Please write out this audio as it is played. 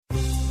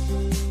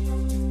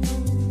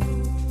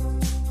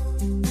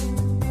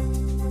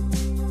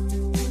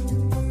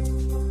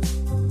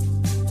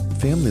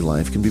Family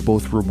life can be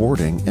both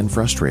rewarding and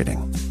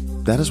frustrating.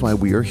 That is why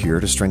we are here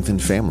to strengthen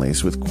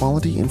families with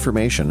quality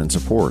information and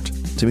support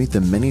to meet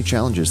the many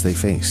challenges they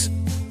face.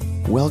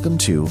 Welcome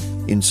to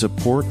In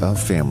Support of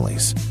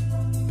Families.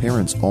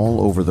 Parents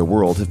all over the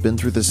world have been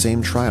through the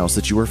same trials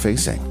that you are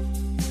facing.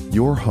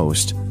 Your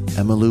host,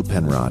 Emmylou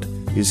Penrod,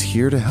 is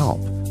here to help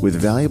with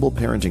valuable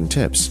parenting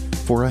tips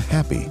for a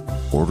happy,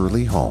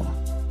 orderly home.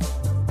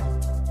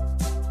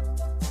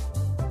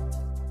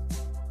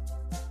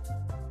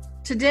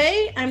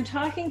 Today, I'm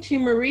talking to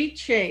Marie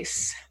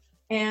Chase,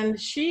 and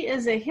she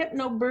is a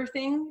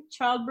hypnobirthing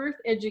childbirth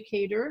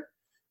educator,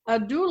 a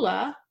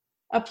doula,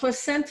 a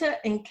placenta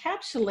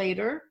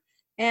encapsulator,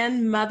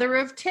 and mother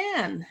of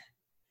 10.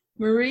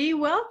 Marie,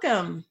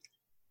 welcome.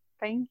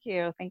 Thank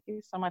you. Thank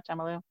you so much,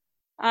 Emmylou.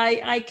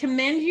 I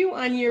commend you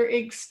on your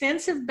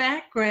extensive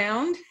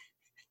background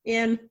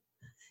in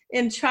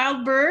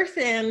childbirth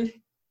and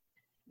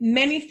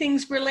many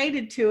things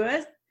related to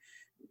it.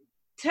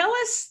 Tell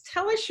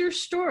us your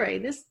story.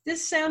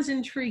 This sounds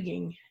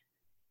intriguing.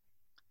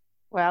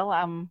 Well,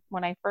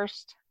 when I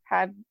first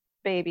had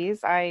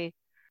babies, my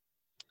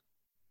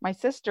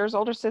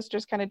older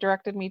sisters kind of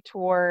directed me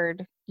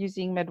toward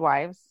using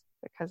midwives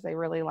because they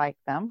really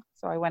liked them.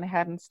 So I went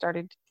ahead and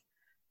started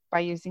by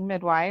using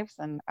midwives,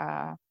 and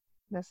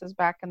this is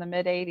back in the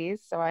mid-'80s.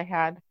 So I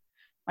had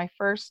my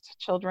first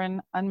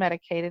children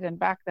unmedicated, and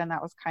back then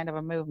that was kind of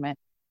a movement.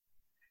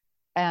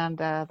 And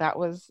that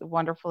was a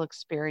wonderful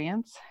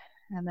experience.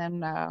 And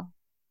then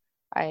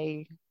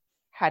I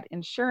had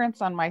insurance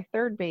on my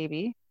third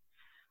baby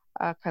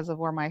because of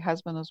where my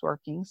husband was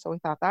working. So we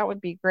thought that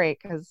would be great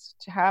because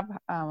to have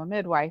a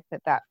midwife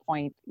at that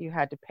point, you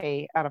had to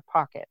pay out of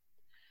pocket.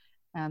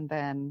 And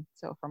then,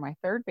 so for my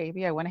third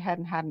baby, I went ahead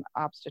and had an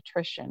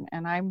obstetrician.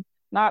 And I'm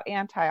not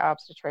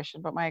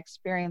anti-obstetrician, but my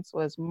experience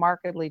was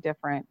markedly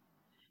different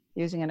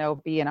using an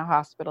OB in a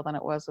hospital than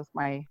it was with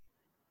my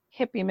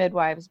hippie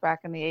midwives back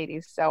in the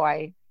 80s. So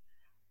I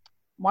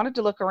wanted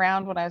to look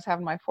around when I was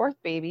having my fourth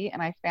baby,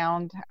 and I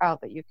found out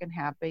that you can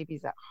have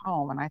babies at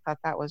home, and I thought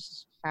that was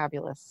just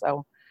fabulous.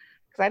 So,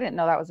 because I didn't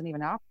know that was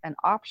even an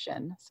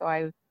option. So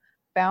I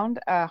found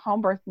a home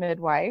birth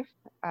midwife.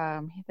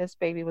 This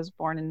baby was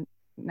born in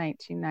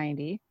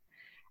 1990,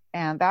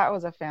 and that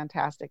was a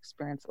fantastic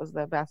experience. It was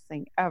the best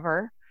thing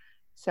ever.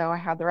 So I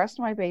had the rest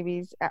of my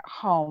babies at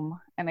home,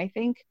 and I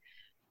think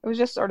it was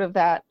just sort of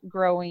that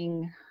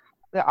growing,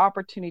 the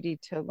opportunity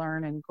to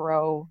learn and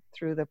grow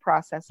through the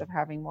process of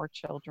having more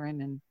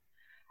children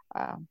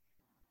and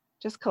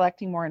just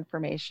collecting more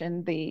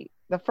information. The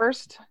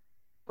first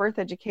birth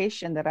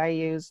education that I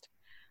used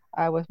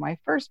with my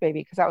first baby,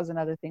 because that was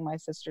another thing my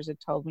sisters had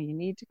told me, you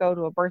need to go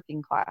to a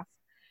birthing class.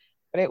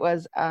 But it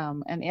was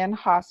an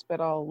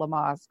in-hospital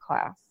Lamaze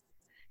class.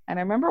 And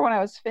I remember when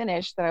I was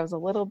finished that I was a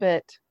little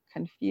bit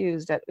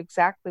confused at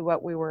exactly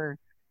what we were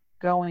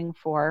going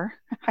for.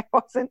 I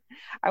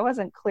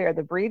wasn't clear.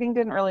 The breathing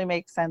didn't really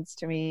make sense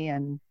to me,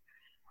 and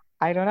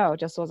I don't know, it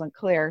just wasn't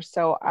clear.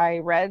 So I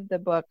read the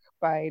book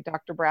by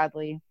Dr.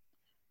 Bradley,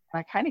 and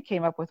I kind of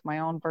came up with my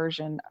own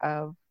version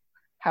of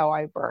how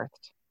I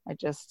birthed. I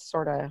just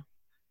sort of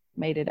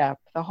made it up.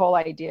 The whole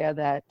idea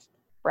that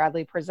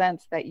Bradley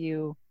presents, that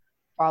you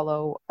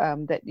follow,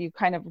 that you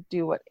kind of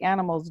do what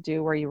animals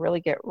do, where you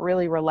really get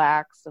really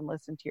relaxed and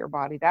listen to your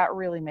body, that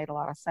really made a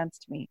lot of sense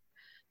to me.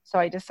 So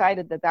I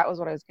decided that that was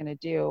what I was going to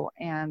do.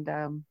 And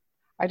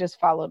I just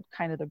followed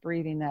kind of the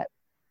breathing that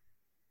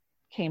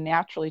came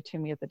naturally to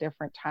me at the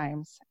different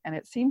times. And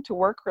it seemed to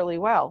work really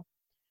well.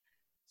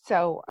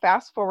 So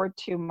fast forward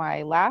to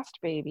my last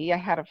baby, I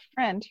had a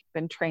friend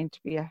who'd been trained to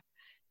be a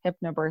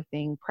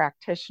hypnobirthing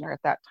practitioner.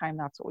 At that time,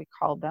 that's what we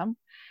called them.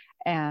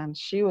 And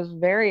she was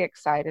very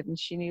excited, and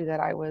she knew that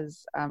I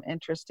was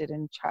interested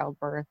in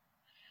childbirth.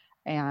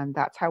 And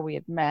that's how we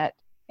had met.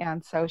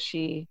 And so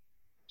she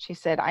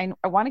said, I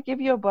want to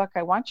give you a book.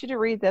 I want you to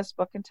read this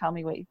book and tell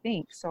me what you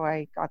think. So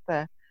I got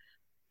the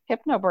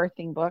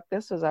hypnobirthing book.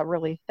 This was a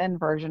really thin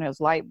version. It was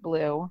light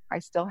blue. I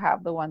still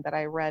have the one that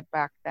I read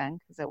back then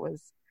because it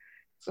was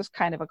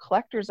kind of a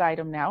collector's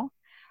item now.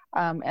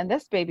 And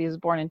this baby was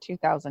born in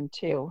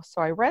 2002.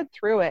 So I read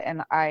through it,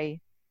 and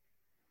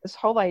this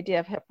whole idea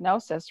of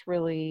hypnosis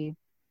really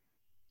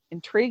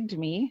intrigued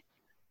me.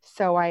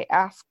 So I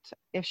asked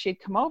if she'd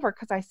come over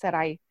because I said,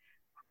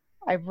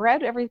 I've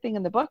read everything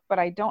in the book, but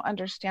I don't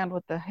understand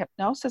what the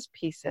hypnosis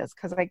piece is,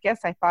 because I guess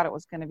I thought it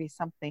was going to be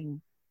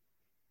something,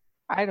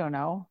 I don't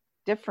know,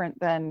 different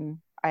than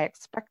I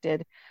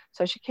expected.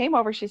 So she came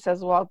over, she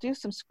says, well, I'll do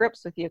some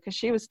scripts with you, because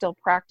she was still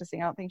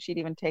practicing. I don't think she'd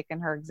even taken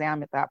her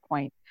exam at that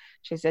point.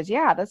 She says,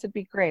 yeah, this would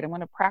be great. I'm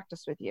going to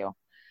practice with you.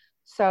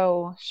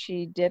 So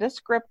she did a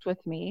script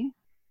with me,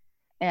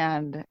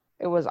 and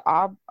it was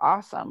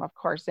awesome. Of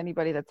course,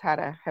 anybody that's had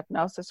a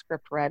hypnosis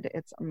script read,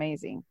 it's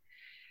amazing.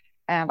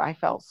 And I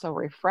felt so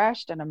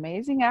refreshed and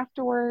amazing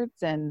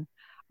afterwards. And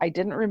I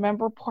didn't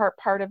remember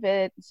part of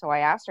it. So I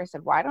asked her, I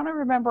said, why don't I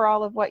remember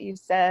all of what you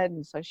said?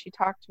 And so she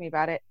talked to me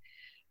about it.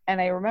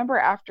 And I remember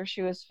after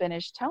she was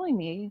finished telling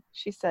me,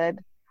 she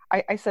said,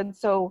 I said,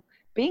 so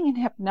being in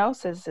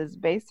hypnosis is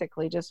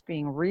basically just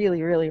being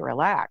really, really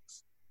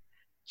relaxed.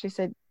 She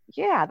said,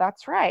 yeah,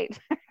 that's right.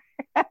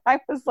 I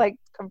was like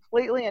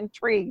completely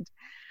intrigued.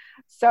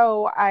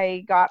 So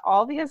I got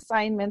all the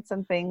assignments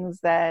and things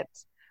that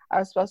I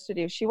was supposed to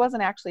do. She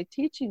wasn't actually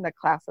teaching the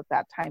class at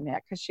that time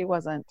yet because she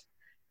wasn't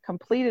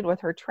completed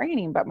with her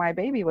training, but my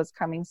baby was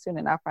coming soon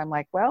enough. I'm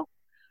like, well,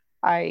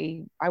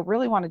 I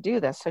really want to do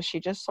this. So she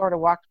just sort of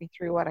walked me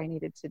through what I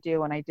needed to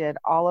do. And I did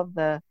all of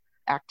the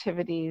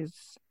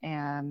activities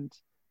and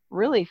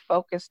really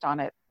focused on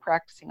it,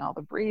 practicing all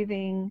the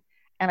breathing.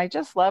 And I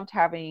just loved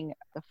having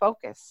the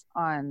focus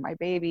on my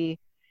baby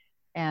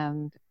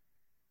and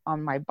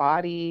on my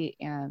body.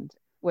 And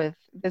with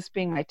this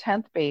being my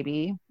 10th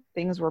baby,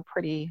 things were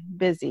pretty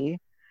busy.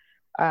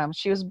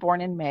 She was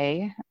born in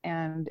May,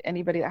 and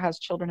anybody that has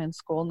children in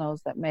school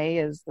knows that May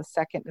is the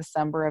second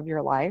December of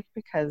your life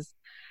because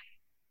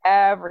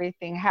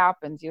everything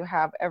happens. You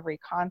have every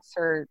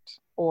concert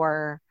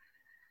or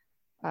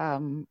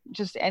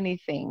just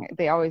anything.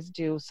 They always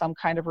do some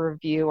kind of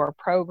review or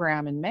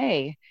program in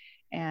May.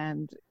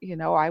 And, you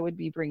know, I would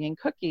be bringing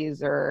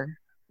cookies or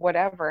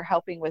whatever,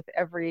 helping with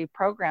every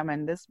program.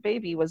 And this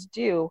baby was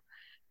due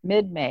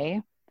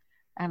mid-May.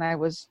 And I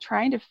was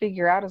trying to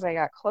figure out as I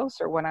got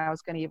closer when I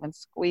was going to even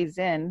squeeze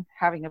in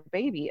having a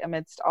baby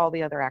amidst all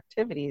the other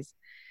activities.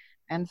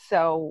 And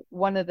so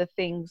one of the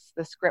things,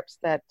 the scripts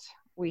that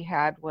we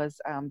had was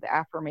the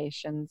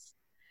affirmations.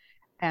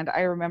 And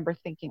I remember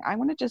thinking, I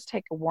want to just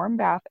take a warm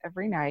bath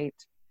every night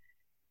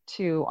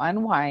to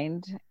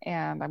unwind,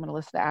 and I'm going to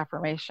listen to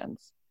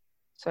affirmations.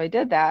 So I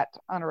did that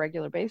on a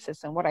regular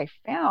basis. And what I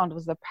found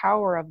was the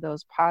power of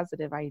those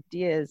positive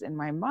ideas in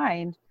my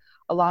mind,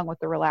 along with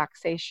the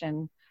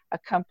relaxation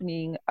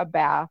accompanying a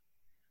bath,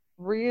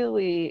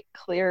 really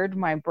cleared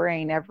my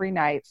brain every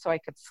night so I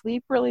could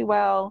sleep really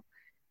well.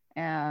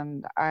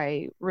 And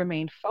I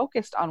remained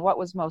focused on what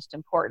was most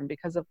important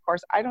because, of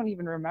course, I don't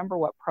even remember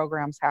what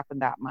programs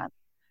happened that month.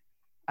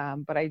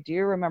 But I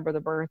do remember the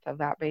birth of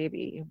that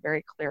baby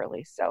very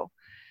clearly. So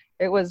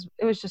it was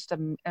just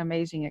an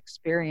amazing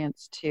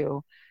experience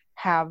to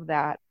have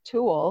that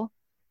tool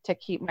to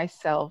keep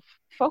myself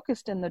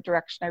focused in the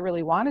direction I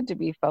really wanted to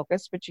be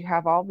focused. But you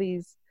have all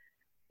these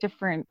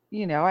different,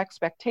 you know,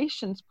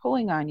 expectations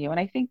pulling on you. And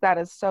I think that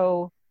is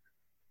so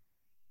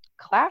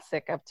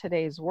classic of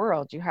today's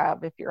world. You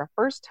have, if you're a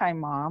first-time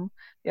mom,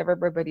 you have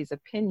everybody's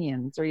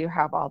opinions, or you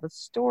have all the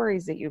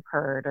stories that you've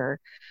heard,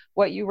 or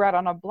what you read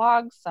on a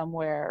blog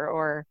somewhere,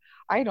 or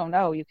I don't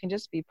know, you can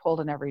just be pulled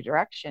in every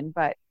direction.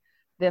 But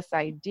this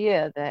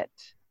idea that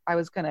I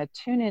was going to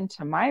tune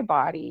into my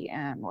body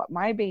and what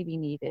my baby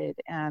needed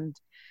and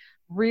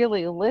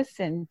really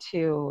listen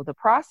to the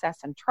process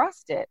and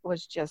trust it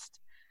was just,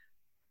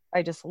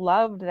 I just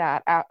loved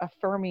that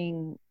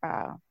affirming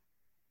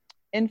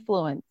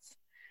influence.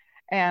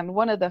 And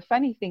one of the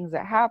funny things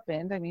that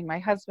happened, I mean, my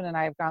husband and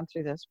I have gone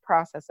through this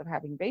process of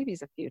having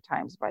babies a few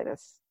times by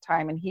this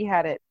time, and he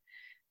had it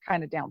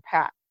kind of down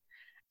pat.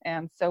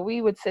 And so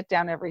we would sit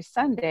down every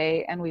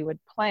Sunday and we would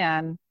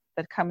plan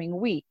the coming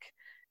week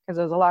because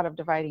there was a lot of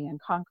dividing and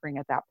conquering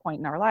at that point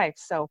in our life.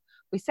 So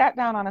we sat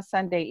down on a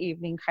Sunday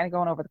evening, kind of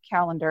going over the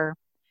calendar.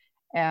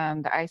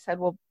 And I said,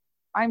 well,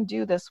 I'm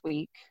due this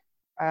week.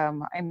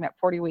 I'm at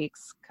 40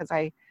 weeks because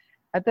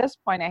at this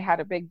point, I had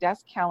a big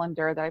desk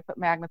calendar that I put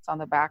magnets on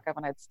the back of,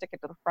 and I'd stick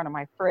it to the front of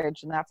my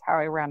fridge, and that's how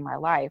I ran my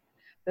life.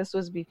 This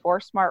was before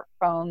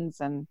smartphones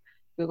and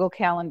Google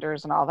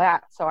calendars and all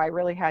that, so I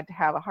really had to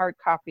have a hard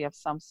copy of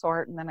some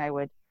sort, and then I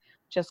would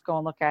just go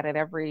and look at it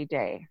every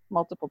day,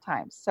 multiple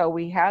times. So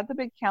we had the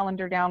big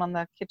calendar down on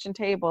the kitchen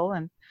table,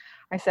 and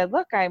I said,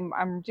 look,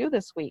 I'm due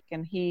this week,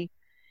 and he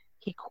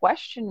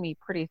questioned me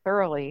pretty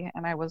thoroughly,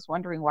 and I was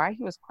wondering why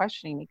he was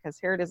questioning me because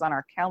here it is on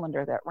our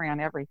calendar that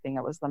ran everything.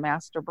 It was the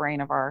master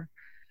brain of our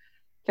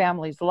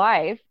family's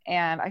life.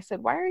 And I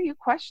said, why are you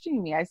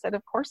questioning me? I said,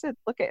 of course,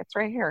 it's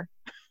right here.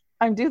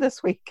 I'm due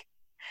this week.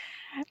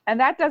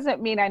 And that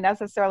doesn't mean I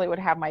necessarily would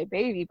have my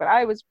baby, but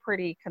I was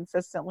pretty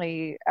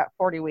consistently at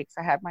 40 weeks.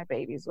 I had my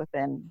babies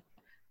within,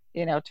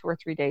 2 or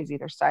 3 days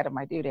either side of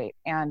my due date.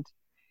 And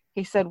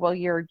he said, well,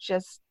 you're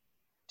just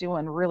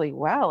doing really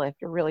well if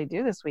you're really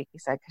due this week, he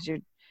said, because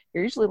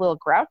you're usually a little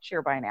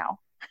grouchier by now.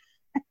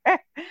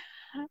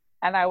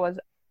 And I was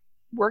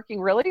working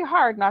really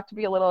hard not to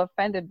be a little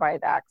offended by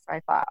that because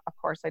I thought, of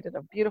course, I did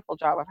a beautiful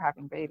job of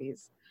having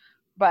babies.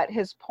 But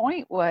his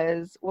point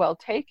was well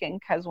taken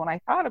because when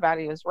I thought about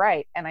it, he was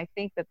right. And I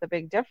think that the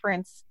big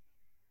difference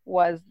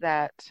was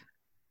that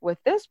with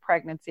this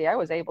pregnancy, I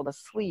was able to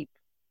sleep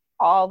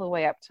all the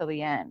way up to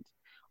the end.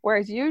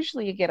 Whereas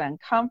usually you get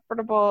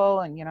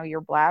uncomfortable and,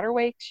 your bladder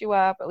wakes you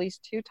up at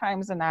least 2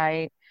 times a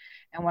night.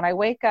 And when I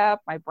wake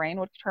up, my brain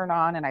would turn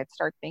on and I'd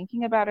start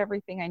thinking about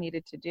everything I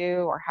needed to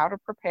do or how to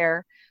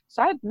prepare.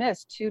 So I'd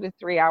miss 2 to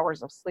 3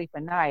 hours of sleep a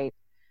night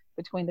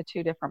between the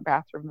 2 different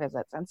bathroom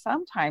visits. And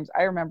sometimes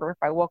I remember if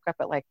I woke up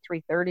at like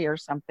 3:30 or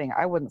something,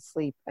 I wouldn't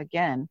sleep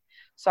again.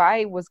 So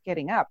I was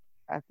getting up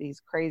at these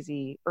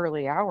crazy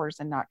early hours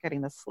and not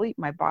getting the sleep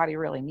my body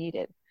really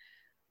needed.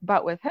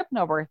 But with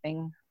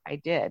hypnobirthing, I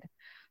did.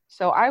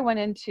 So I went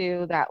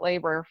into that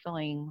labor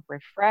feeling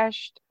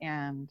refreshed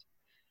and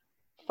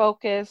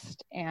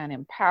focused and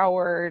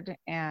empowered.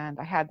 And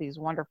I had these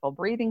wonderful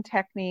breathing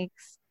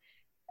techniques,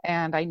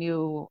 and I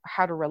knew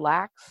how to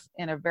relax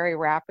in a very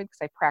rapid, because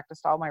I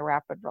practiced all my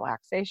rapid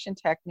relaxation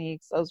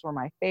techniques. Those were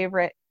my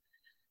favorite.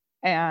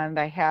 And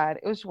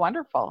it was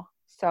wonderful.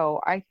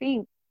 So I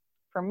think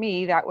for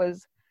me, that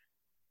was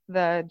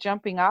the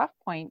jumping off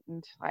point.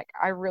 And like,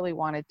 I really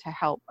wanted to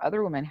help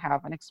other women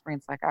have an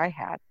experience like I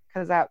had,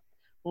 because that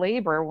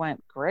labor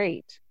went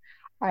great.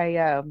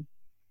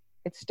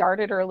 It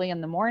started early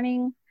in the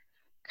morning,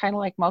 kind of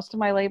like most of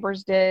my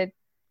labors did.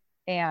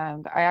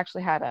 And I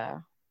actually had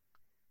a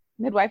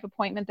midwife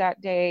appointment that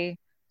day.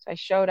 So I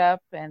showed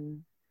up and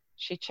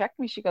she checked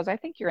me. She goes, "I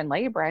think you're in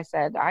labor." I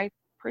said, "I'm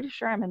pretty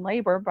sure I'm in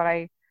labor, but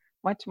I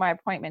went to my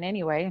appointment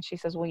anyway." And she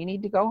says, "Well, you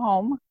need to go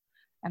home,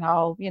 and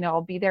I'll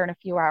be there in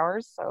a few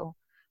hours." So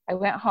I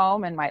went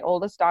home, and my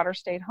oldest daughter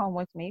stayed home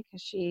with me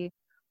because she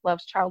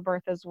loves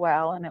childbirth as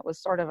well. And it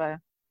was sort of a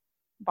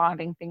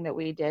bonding thing that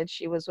we did.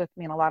 She was with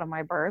me in a lot of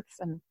my births.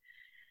 And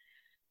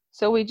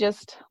so we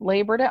just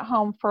labored at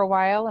home for a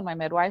while, and my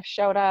midwife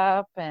showed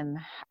up, and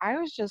I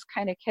was just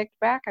kind of kicked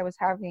back. I was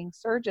having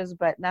surges,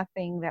 but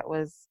nothing that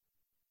was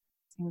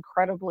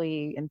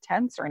incredibly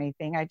intense or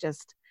anything. I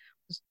just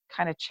was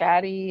kind of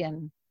chatty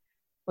and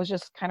was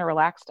just kind of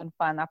relaxed and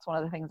fun. That's one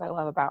of the things I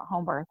love about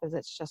home birth, is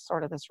it's just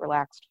sort of this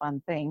relaxed,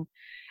 fun thing.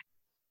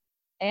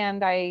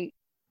 And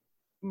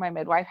my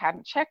midwife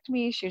hadn't checked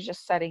me. She was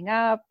just setting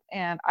up,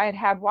 and I had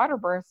had water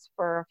births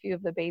for a few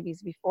of the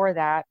babies before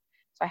that.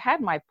 So I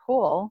had my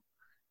pool.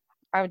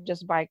 I would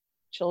just buy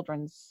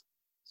children's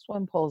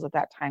swim pools at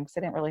that time, because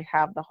I didn't really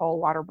have the whole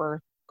water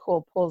birth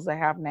cool pools I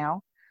have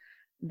now,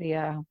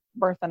 the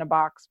birth in a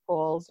box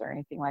pools or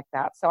anything like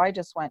that. So I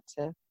just went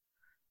to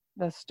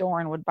the store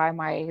and would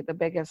buy the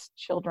biggest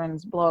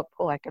children's blow up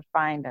pool I could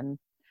find. And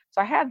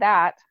so I had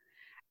that,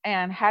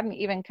 and hadn't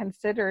even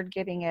considered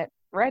getting it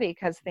ready,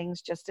 because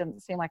things just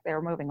didn't seem like they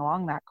were moving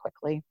along that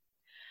quickly.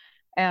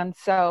 And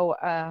so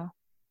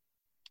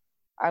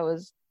I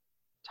was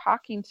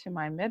talking to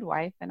my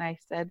midwife, and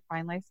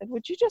finally I said,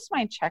 "Would you just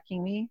mind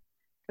checking me?"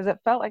 Because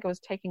it felt like it was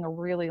taking a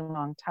really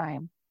long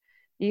time.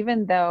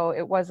 Even though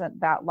it wasn't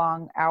that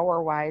long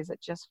hour-wise,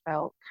 it just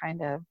felt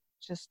kind of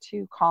just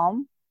too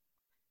calm.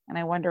 And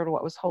I wondered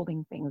what was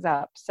holding things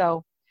up.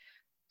 So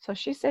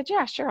she said,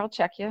 "Yeah, sure, I'll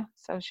check you."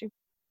 So she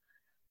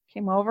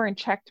came over and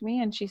checked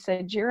me, and she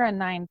said, "You're a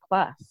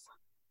 9+.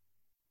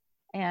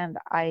 And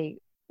I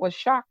was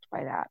shocked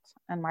by that.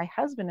 And my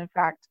husband, in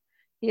fact,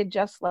 he had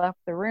just left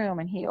the room,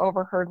 and he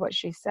overheard what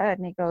she said,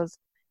 and he goes,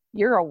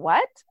 "You're a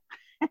what?"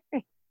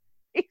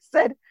 He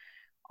said,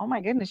 "Oh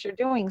my goodness, you're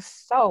doing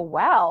so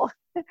well."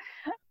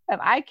 And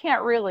I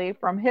can't really,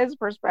 from his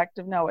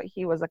perspective, know what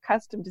he was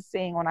accustomed to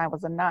seeing when I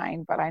was a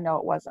 9, but I know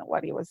it wasn't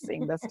what he was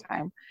seeing this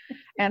time.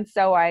 And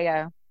so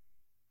I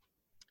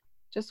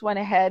just went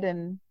ahead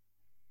and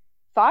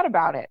thought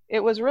about it. It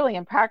was really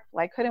impactful.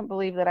 I couldn't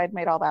believe that I'd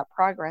made all that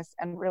progress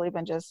and really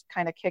been just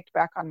kind of kicked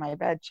back on my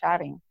bed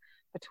chatting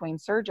between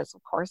surges.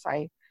 Of course,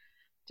 I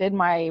did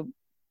my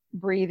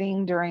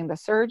breathing during the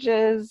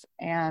surges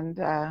and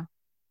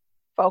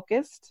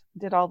focused,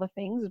 did all the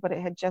things, but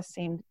it had just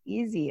seemed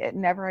easy. It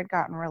never had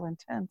gotten real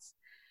intense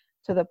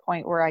to the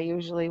point where I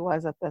usually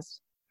was at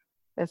this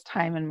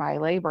time in my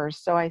labors.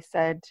 So I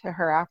said to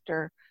her,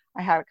 after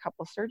I had a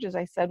couple surges,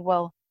 I said,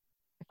 "Well,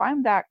 if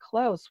I'm that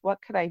close,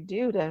 what could I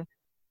do to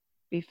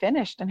be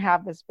finished and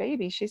have this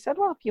baby?" She said,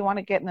 "Well, if you want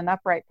to get in an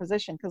upright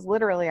position," because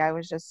literally I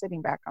was just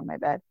sitting back on my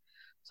bed.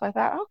 So I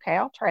thought, okay,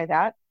 I'll try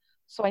that.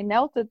 So I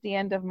knelt at the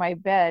end of my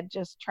bed,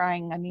 just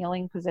trying a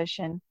kneeling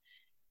position.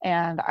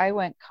 And I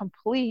went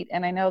complete,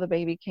 and I know the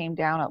baby came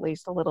down at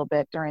least a little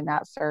bit during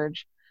that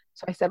surge.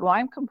 So I said, "Well,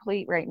 I'm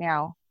complete right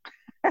now."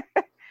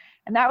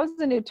 And that was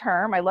a new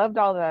term. I loved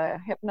all the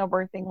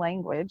hypnobirthing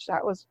language.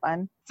 That was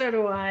fun. So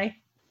do I.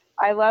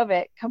 I love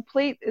it.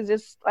 Complete is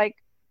just like,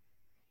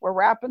 we're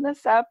wrapping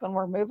this up and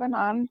we're moving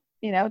on,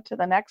 to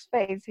the next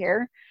phase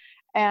here.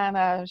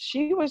 And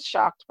she was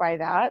shocked by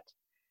that.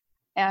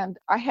 And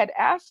I had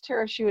asked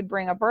her if she would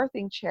bring a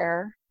birthing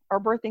chair or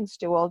birthing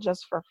stool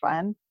just for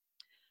fun.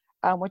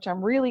 Which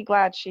I'm really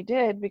glad she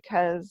did,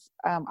 because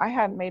I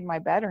hadn't made my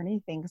bed or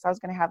anything, because I was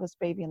going to have this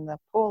baby in the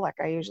pool like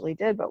I usually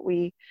did, but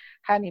we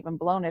hadn't even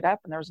blown it up,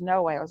 and there was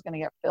no way I was going to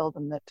get filled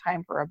in the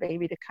time for a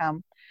baby to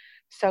come.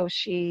 So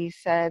she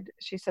says,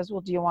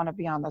 "Well, do you want to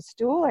be on the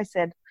stool?" I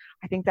said,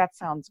 "I think that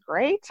sounds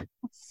great."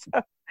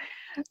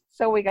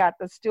 So we got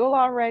the stool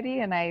all ready,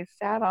 and I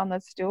sat on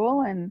the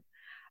stool, and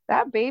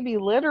that baby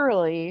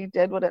literally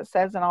did what it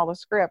says in all the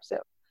scripts.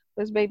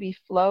 This baby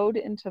flowed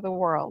into the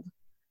world.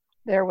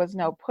 There was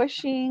no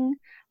pushing.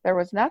 There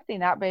was nothing.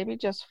 That baby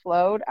just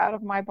flowed out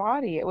of my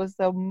body. It was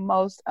the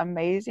most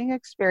amazing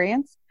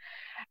experience.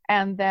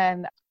 And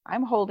then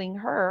I'm holding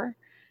her,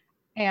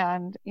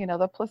 and,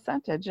 the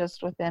placenta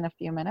just within a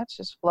few minutes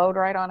just flowed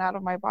right on out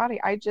of my body.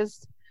 I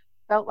just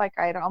felt like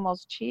I'd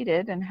almost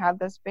cheated and had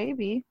this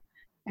baby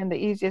in the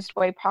easiest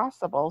way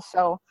possible.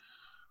 So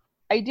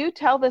I do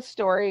tell this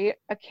story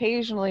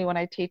occasionally when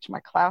I teach my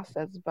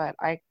classes, but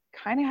I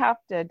kind of have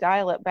to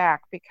dial it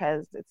back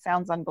because it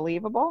sounds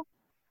unbelievable.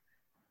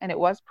 And it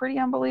was pretty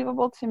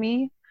unbelievable to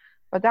me.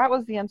 But that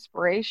was the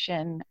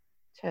inspiration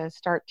to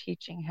start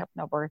teaching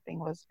hypnobirthing,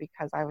 was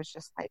because I was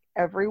just like,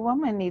 every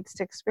woman needs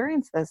to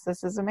experience this.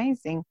 This is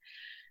amazing.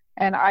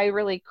 And I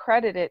really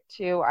credit it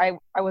to,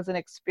 I was an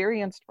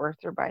experienced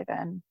birther by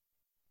then.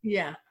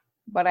 Yeah.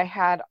 But I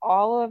had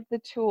all of the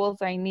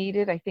tools I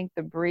needed. I think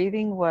the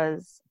breathing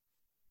was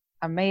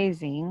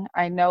amazing.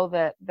 I know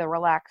that the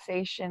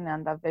relaxation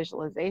and the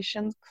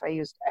visualizations, because I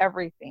used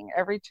everything,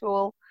 every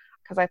tool,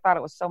 because I thought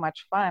it was so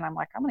much fun. I'm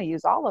like, I'm going to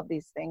use all of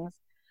these things.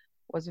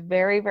 Was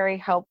very, very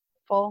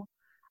helpful.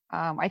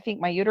 I think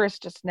my uterus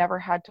just never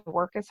had to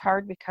work as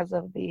hard because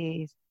of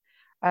the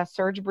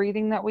surge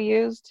breathing that we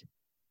used.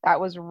 That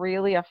was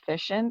really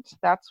efficient.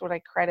 That's what I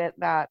credit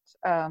that,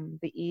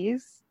 the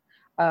ease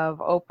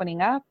of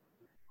opening up.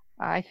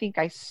 I think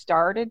I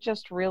started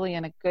just really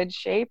in a good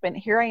shape. And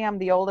here I am,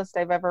 the oldest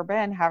I've ever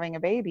been, having a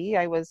baby.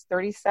 I was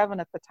 37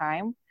 at the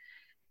time.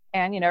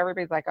 And,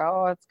 everybody's like,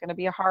 oh, it's going to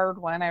be a hard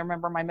one. I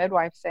remember my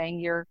midwife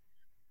saying, you're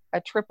a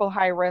triple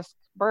high risk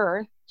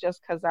birth, just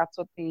because that's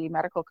what the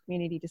medical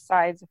community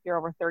decides. If you're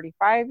over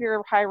 35,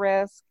 you're high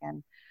risk.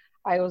 And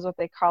I was what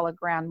they call a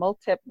grand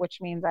multip,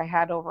 which means I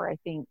had over, I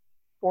think,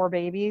 4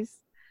 babies.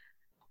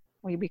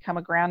 We become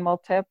a grand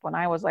multip when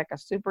I was like a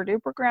super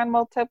duper grand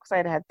multip, because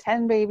I had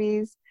 10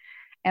 babies.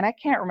 And I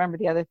can't remember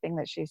the other thing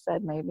that she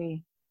said,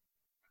 maybe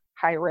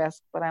high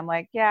risk, but I'm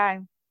like, yeah,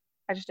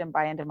 I just didn't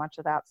buy into much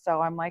of that.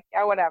 So I'm like,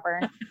 yeah,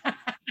 whatever.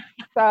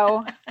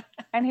 So,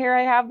 and here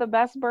I have the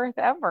best birth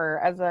ever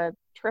as a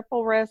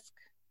triple risk,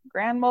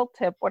 grand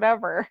multip,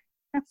 whatever.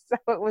 So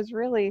it was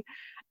really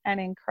an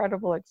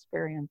incredible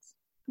experience.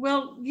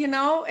 Well,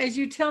 as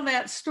you tell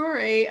that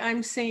story,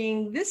 I'm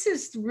saying this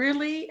is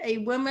really a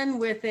woman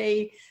with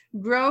a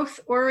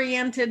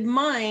growth-oriented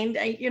mind.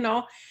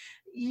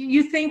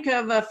 You think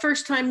of a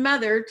first-time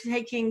mother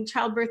taking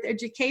childbirth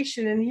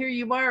education, and here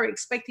you are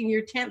expecting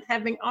your 10th,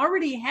 having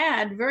already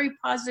had very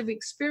positive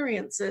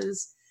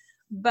experiences,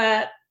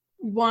 but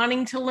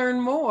wanting to learn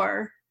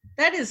more.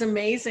 That is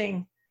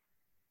amazing.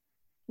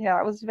 Yeah,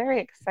 it was very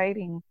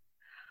exciting.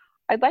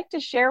 I'd like to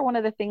share one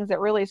of the things that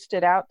really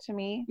stood out to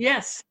me.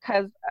 Yes.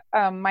 Because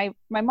my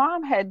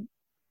mom had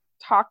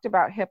talked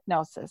about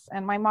hypnosis,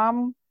 and my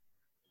mom,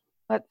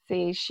 let's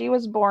see, she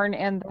was born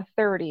in the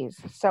 30s.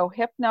 So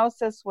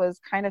hypnosis was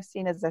kind of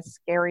seen as a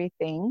scary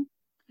thing.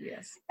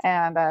 Yes.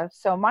 And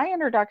so my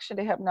introduction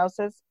to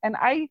hypnosis, and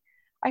I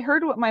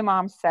heard what my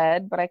mom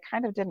said, but I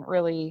kind of didn't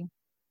really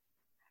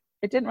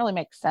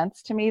make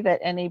sense to me that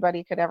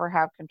anybody could ever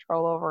have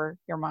control over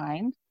your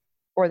mind,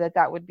 or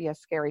that would be a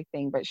scary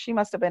thing. But she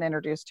must have been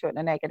introduced to it in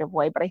a negative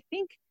way. But I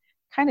think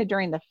kind of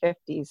during the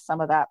 50s,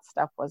 some of that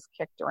stuff was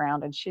kicked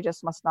around, and she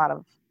just must not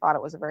have thought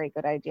it was a very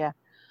good idea.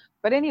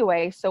 But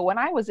anyway, so when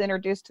I was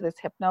introduced to this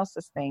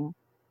hypnosis thing,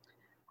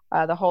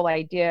 the whole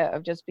idea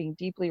of just being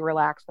deeply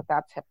relaxed,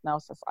 that's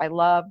hypnosis. I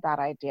love that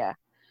idea.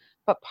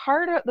 But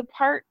the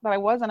part that I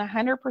wasn't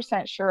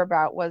 100% sure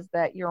about was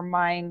that your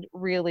mind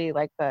really,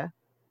 that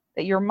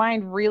your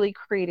mind really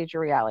created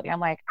your reality. I'm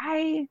like,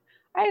 I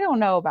don't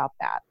know about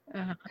that.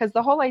 Because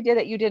the whole idea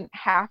that you didn't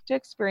have to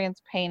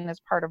experience pain as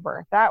part of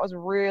birth, that was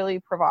really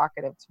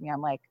provocative to me.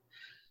 I'm like,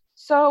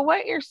 so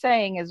what you're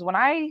saying is when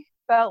I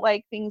felt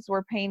like things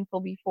were painful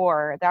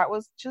before, that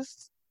was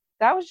just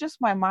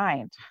my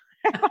mind.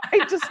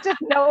 I just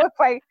didn't know if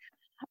I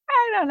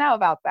don't know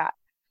about that.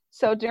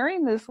 So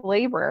during this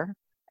labor,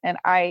 and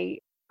I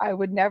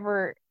would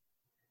never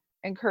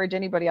encourage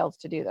anybody else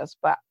to do this,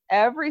 but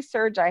every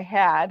surge I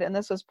had, and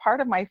this was part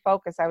of my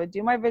focus, I would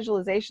do my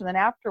visualization, then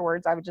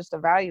afterwards I would just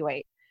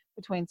evaluate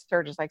between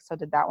surges, like, so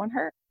did that one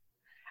hurt?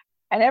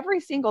 And every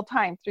single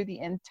time through the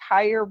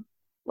entire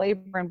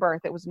labor and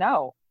birth, it was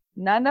no,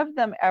 none of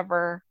them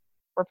ever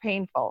were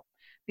painful.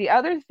 The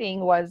other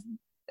thing was,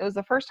 it was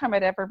the first time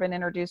I'd ever been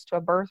introduced to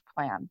a birth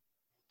plan.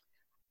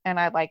 And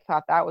I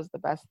thought that was the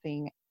best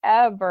thing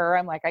ever.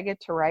 I'm like, I get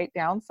to write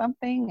down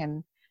something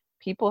and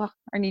people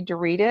need to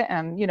read it.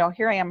 And,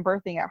 here I am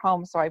birthing at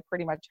home. So I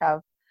pretty much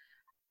have,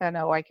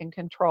 I can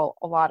control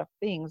a lot of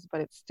things,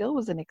 but it still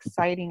was an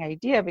exciting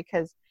idea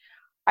because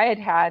I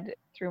had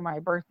through my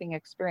birthing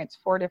experience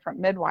 4 different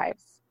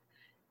midwives,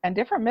 and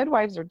different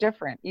midwives are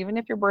different. Even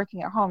if you're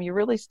birthing at home, you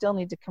really still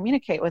need to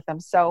communicate with them.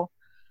 So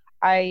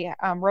I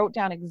wrote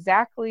down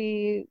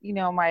exactly,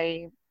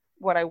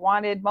 what I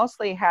wanted.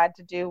 Mostly had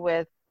to do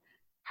with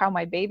how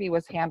my baby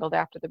was handled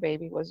after the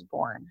baby was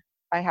born.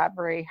 I had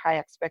very high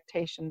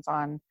expectations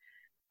on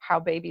how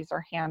babies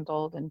are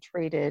handled and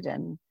treated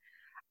and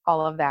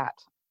all of that.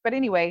 But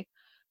anyway,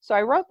 so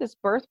I wrote this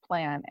birth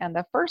plan, and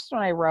the first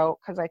one I wrote,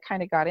 because I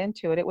kind of got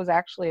into it, it was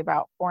actually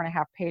about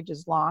 4.5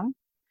 pages long,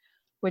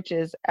 which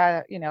is,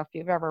 if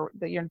you've ever,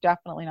 you're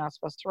definitely not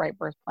supposed to write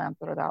birth plans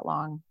that are that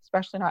long,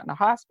 especially not in a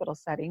hospital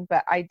setting.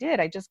 But I did.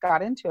 I just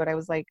got into it. I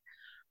was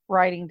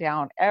writing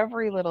down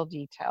every little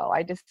detail.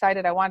 I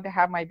decided I wanted to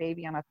have my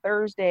baby on a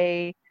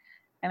Thursday,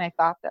 and I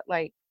thought that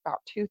about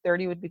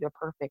 2:30 would be the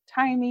perfect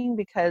timing,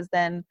 because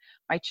then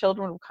my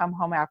children would come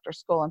home after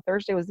school. And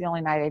Thursday was the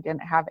only night I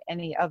didn't have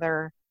any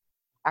other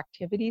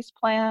activities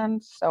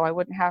planned. So I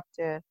wouldn't have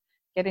to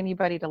get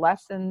anybody to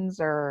lessons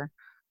or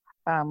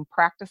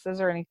practices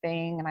or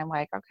anything. And I'm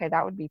like, okay,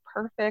 that would be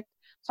perfect.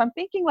 So I'm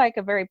thinking like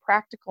a very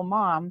practical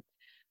mom,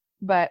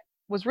 but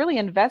was really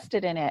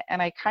invested in it.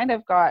 And I kind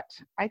of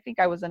I think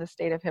I was in a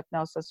state of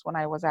hypnosis when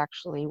I was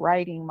actually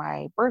writing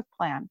my birth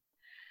plan.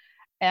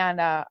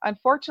 And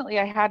unfortunately,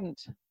 I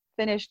hadn't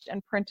finished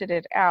and printed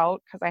it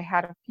out because I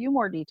had a few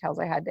more details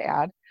I had to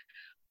add.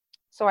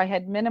 So I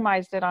had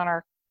minimized it on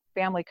our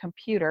family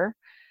computer.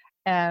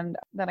 And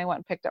then I went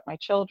and picked up my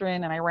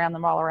children and I ran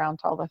them all around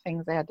to all the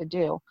things I had to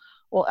do.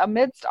 Well,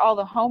 amidst all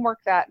the homework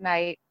that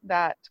night,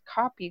 that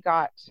copy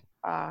got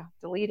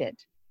deleted.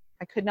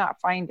 I could not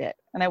find it.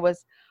 And I was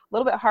a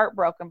little bit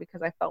heartbroken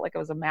because I felt like it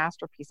was a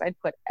masterpiece. I'd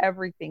put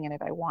everything in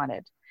it I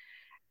wanted.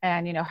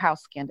 And, you know, how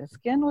skin to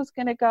skin was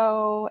going to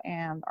go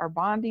and our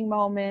bonding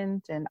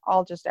moment and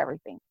just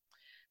everything.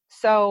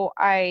 So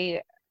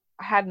I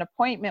had an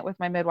appointment with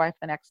my midwife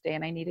the next day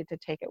and I needed to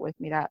take it with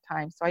me that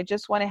time. So I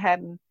just went ahead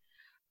and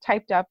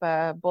typed up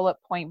a bullet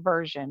point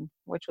version,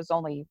 which was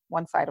only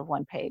one side of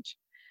one page.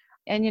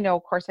 And, you know,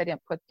 of course, I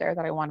didn't put there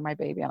that I wanted my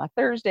baby on a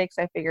Thursday because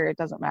I figured it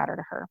doesn't matter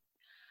to her.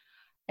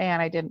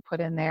 And I didn't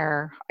put in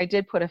there, I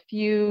did put a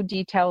few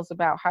details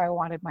about how I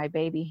wanted my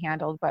baby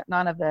handled, but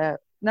none of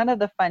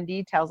the fun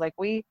details. Like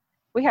we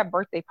have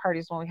birthday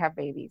parties when we have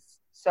babies.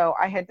 So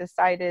I had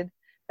decided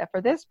that for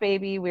this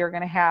baby, we were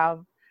going to have,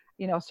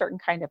 you know, a certain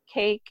kind of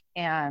cake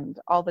and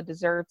all the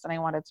desserts. And I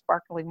wanted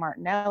sparkling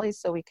Martinelli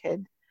so we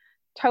could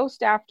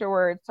toast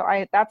afterwards. So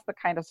that's the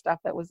kind of stuff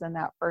that was in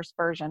that first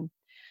version.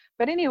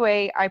 But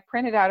anyway, I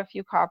printed out a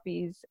few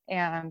copies,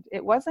 and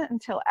it wasn't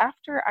until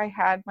after I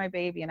had my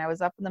baby and I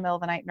was up in the middle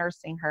of the night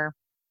nursing her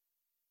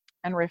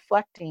and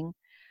reflecting,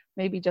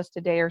 maybe just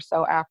a day or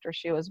so after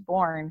she was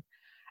born,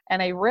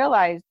 and I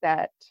realized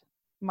that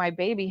my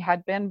baby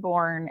had been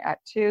born at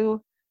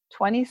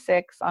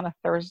 2:26 on a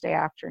Thursday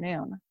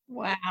afternoon.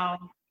 Wow.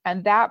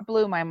 And that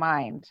blew my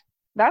mind.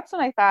 That's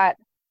when I thought,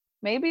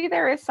 maybe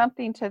there is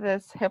something to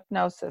this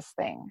hypnosis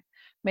thing.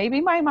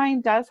 Maybe my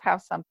mind does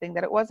have something,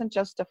 that it wasn't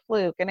just a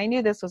fluke. And I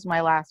knew this was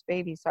my last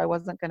baby, so I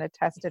wasn't going to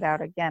test it out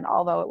again,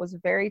 although it was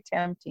very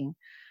tempting.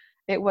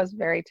 It was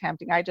very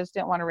tempting. I just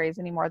didn't want to raise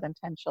any more than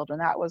 10 children.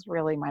 That was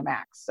really my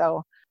max.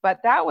 So, but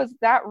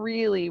that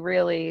really,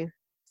 really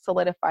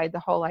solidified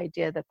the whole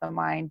idea that the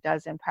mind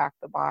does impact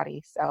the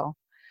body. So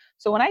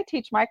when I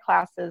teach my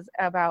classes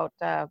about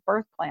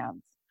birth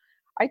plans,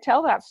 I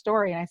tell that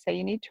story and I say,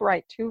 you need to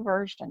write two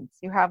versions.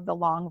 You have the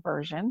long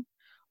version,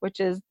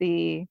 which is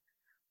the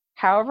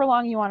however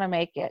long you want to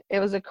make it. It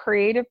was a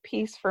creative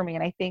piece for me.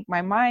 And I think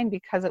my mind,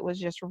 because it was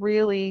just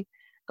really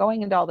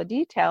going into all the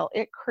detail,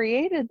 it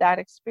created that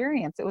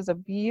experience. It was a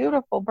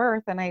beautiful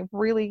birth. And I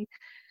really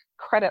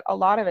credit a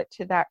lot of it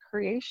to that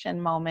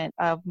creation moment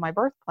of my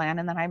birth plan.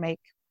 And then I make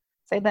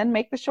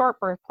the short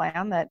birth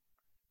plan that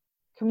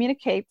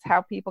communicates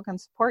how people can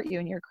support you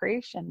in your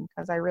creation.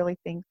 Because I really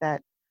think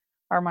that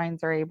our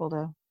minds are able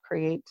to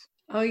create.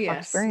 Oh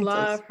yes,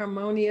 law of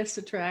harmonious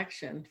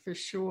attraction, for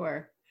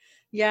sure.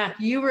 Yeah,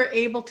 you were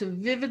able to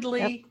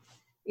vividly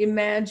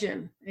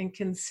imagine and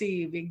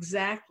conceive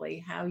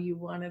exactly how you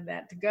wanted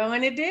that to go,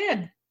 and it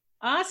did.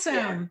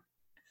 Awesome.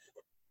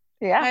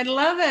 Yeah. I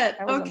love it.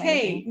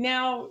 Okay, amazing.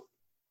 Now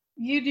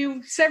you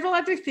do several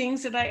other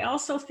things that I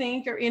also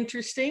think are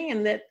interesting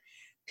and that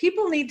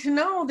people need to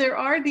know. There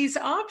are these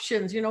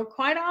options. You know,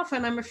 quite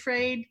often I'm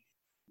afraid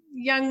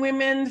young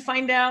women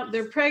find out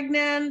they're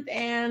pregnant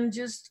and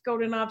just go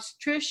to an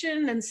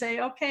obstetrician and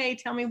say, okay,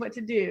 tell me what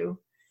to do.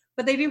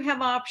 But they do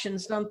have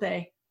options, don't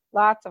they?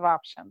 Lots of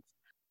options.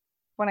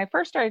 When I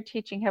first started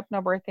teaching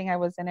hypnobirthing, I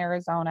was in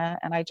Arizona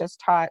and I just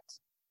taught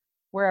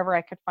wherever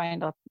I could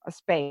find a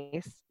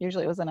space.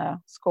 Usually it was in a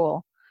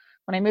school.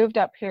 When I moved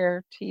up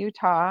here to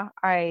Utah,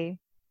 I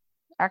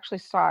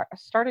actually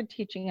started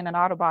teaching in an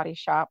auto body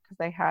shop because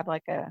they had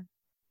like a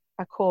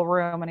cool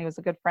room, and he was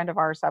a good friend of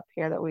ours up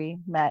here that we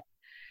met.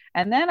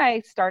 And then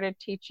I started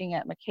teaching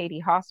at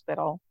McCady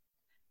Hospital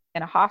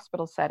in a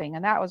hospital setting,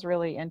 and that was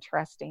really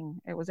interesting.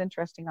 It was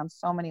interesting on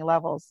so many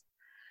levels.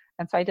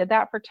 And so I did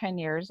that for 10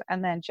 years.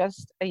 And then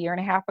just a year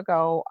and a half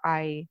ago,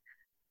 I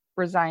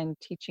resigned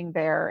teaching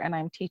there, and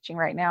I'm teaching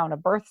right now in a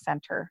birth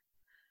center.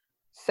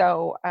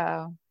 So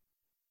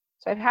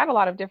I've had a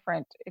lot of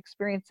different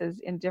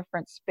experiences in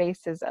different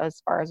spaces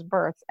as far as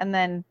births. And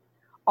then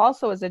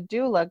also as a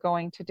doula,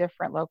 going to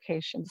different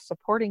locations,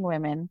 supporting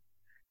women.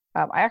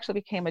 I actually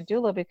became a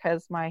doula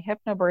because my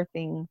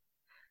hypnobirthing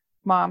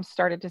mom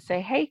started to say,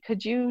 hey,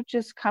 could you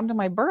just come to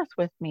my birth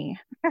with me?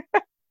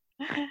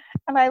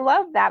 And I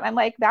love that. I'm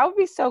like, that would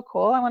be so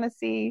cool. I want to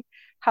see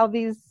how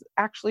these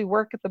actually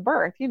work at the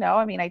birth. You know,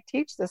 I mean, I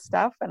teach this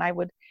stuff and I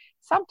would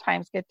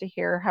sometimes get to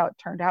hear how it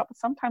turned out, but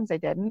sometimes I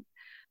didn't.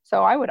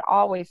 So I would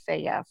always say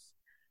yes.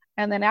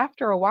 And then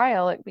after a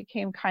while, it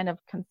became kind of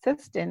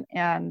consistent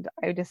and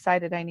I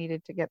decided I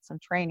needed to get some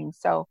training.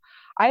 So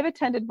I've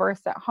attended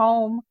births at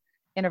home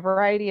in a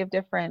variety of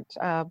different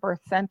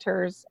birth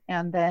centers,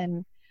 and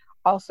then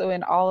also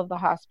in all of the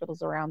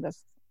hospitals around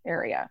this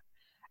area,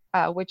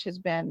 which has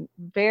been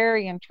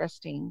very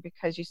interesting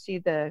because you see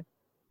the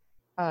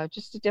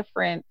just a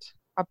different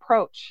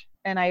approach.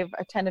 And I've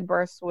attended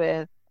births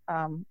with,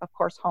 of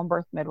course, home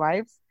birth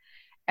midwives,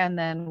 and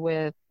then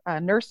with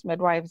nurse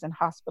midwives in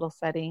hospital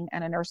setting,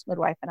 and a nurse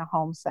midwife in a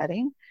home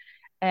setting,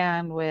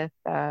 and with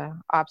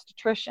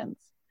obstetricians.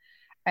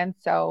 And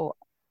so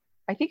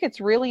I think it's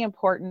really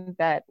important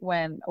that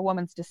when a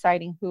woman's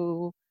deciding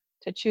who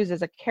to choose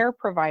as a care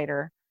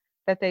provider,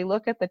 that they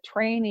look at the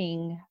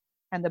training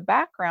and the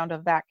background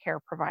of that care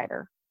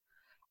provider.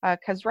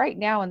 Because right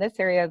now in this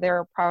area, there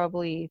are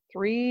probably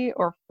 3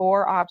 or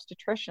 4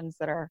 obstetricians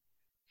that are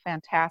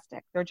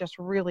fantastic. They're just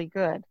really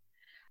good.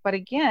 But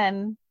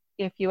again,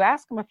 if you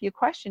ask them a few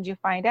questions, you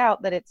find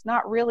out that it's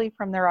not really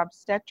from their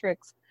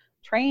obstetrics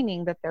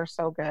training that they're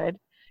so good.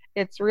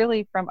 It's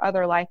really from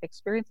other life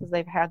experiences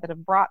they've had that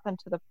have brought them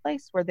to the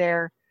place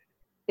where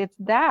it's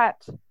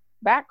that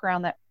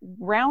background that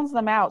rounds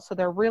them out. So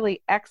they're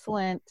really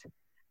excellent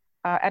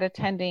at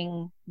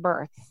attending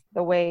births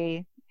the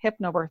way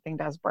hypnobirthing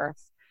does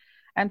births.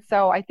 And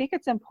so I think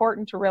it's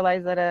important to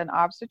realize that an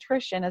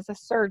obstetrician is a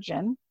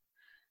surgeon,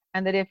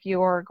 and that if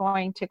you're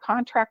going to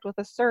contract with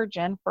a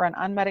surgeon for an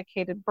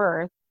unmedicated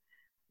birth,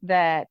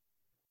 that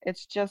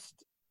it's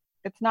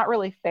not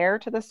really fair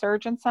to the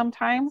surgeon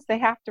sometimes. They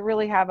have to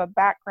really have a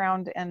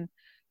background and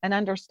an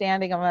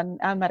understanding of an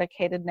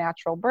unmedicated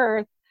natural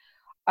birth,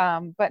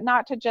 but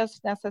not to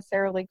just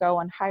necessarily go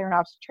and hire an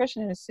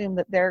obstetrician and assume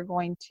that they're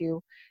going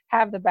to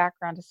have the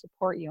background to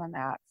support you in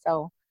that.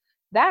 So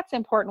that's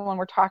important when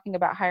we're talking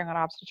about hiring an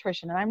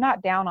obstetrician. And I'm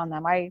not down on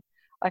them.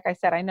 Like I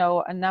said, I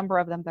know a number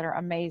of them that are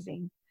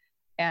amazing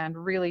and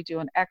really do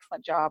an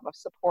excellent job of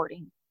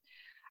supporting.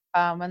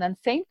 And then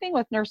same thing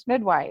with nurse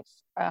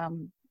midwives.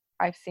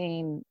 I've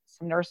seen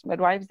some nurse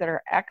midwives that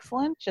are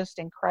excellent, just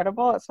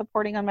incredible at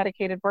supporting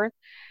unmedicated birth,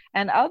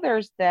 and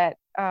others that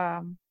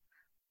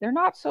they're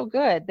not so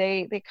good.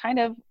 They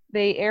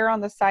err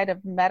on the side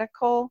of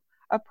medical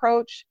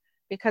approach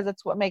because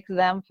it's what makes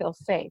them feel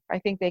safe. I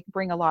think they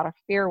bring a lot of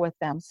fear with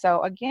them.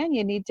 So again,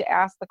 you need to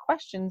ask the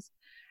questions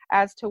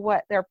as to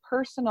what their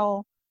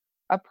personal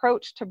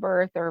approach to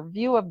birth or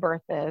view of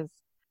birth is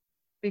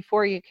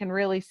before you can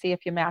really see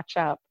if you match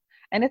up.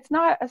 And it's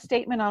not a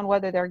statement on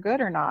whether they're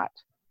good or not.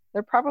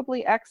 They're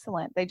probably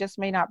excellent. They just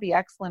may not be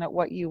excellent at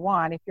what you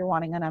want if you're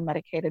wanting an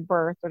unmedicated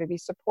birth or to be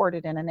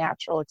supported in a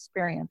natural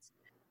experience.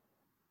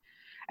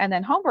 And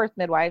then home birth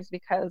midwives,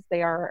 because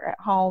they are at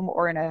home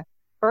or in a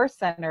birth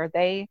center,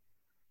 they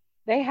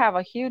have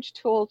a huge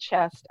tool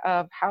chest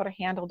of how to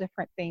handle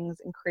different things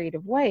in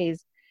creative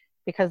ways,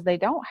 because they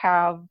don't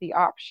have the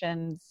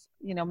options,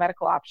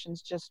 medical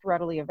options just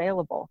readily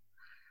available.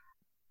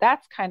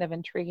 That's kind of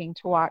intriguing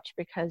to watch,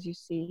 because you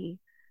see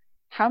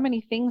how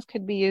many things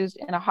could be used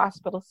in a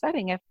hospital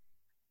setting if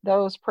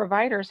those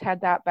providers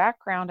had that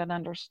background and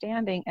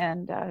understanding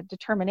and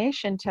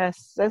determination to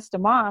assist a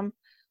mom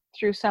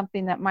through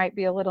something that might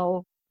be a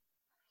little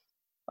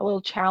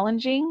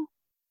challenging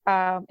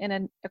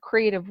in a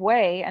creative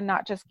way, and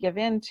not just give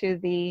in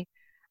to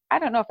I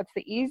don't know if it's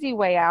the easy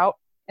way out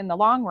in the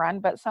long run,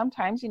 but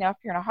sometimes, if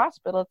you're in a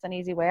hospital, it's an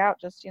easy way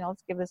out. Just,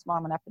 let's give this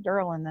mom an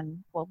epidural and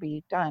then we'll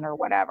be done or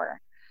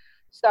whatever.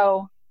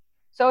 So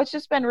it's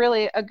just been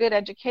really a good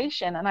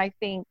education. And I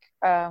think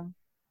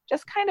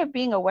just kind of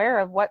being aware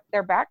of what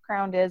their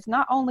background is,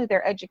 not only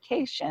their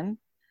education,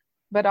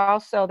 but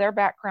also their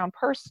background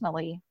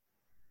personally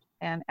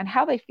and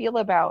how they feel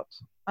about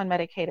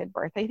unmedicated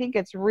birth. I think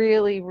it's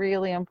really,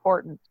 really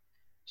important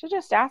to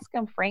just ask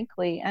them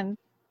frankly, and,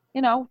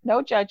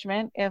 no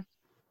judgment. If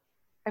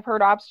I've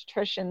heard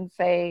obstetricians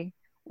say,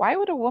 why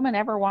would a woman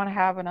ever want to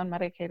have an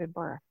unmedicated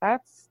birth?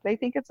 They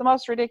think it's the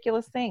most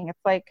ridiculous thing.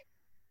 It's like,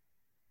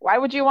 why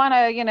would you want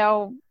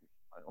to,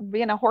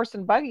 be in a horse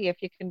and buggy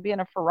if you can be in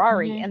a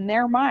Ferrari? Mm-hmm. In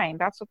their mind,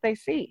 that's what they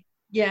see.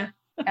 Yeah.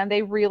 And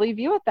they really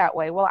view it that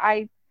way. Well,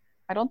 I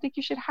don't think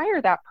you should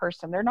hire that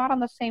person. They're not on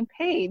the same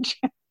page.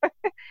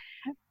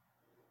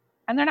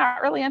 And they're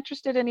not really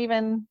interested in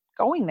even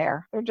going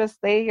there.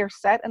 They are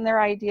set in their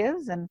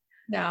ideas, and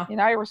no.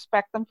 I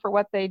respect them for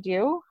what they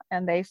do,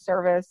 and they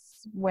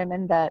service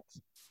women that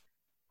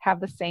have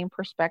the same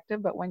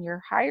perspective. But when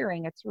you're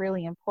hiring, it's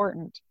really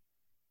important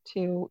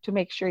to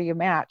make sure you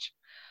match.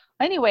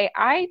 Anyway,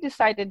 I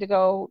decided to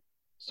go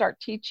start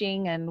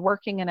teaching and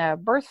working in a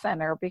birth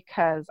center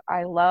because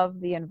I love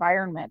the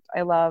environment.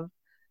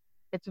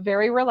 It's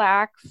very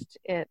relaxed.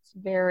 It's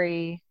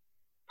very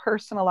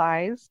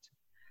personalized.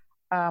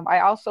 I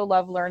also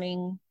love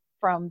learning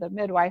from the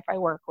midwife I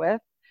work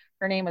with.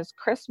 Her name is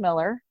Chris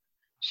Miller.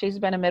 She's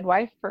been a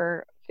midwife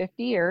for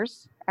 50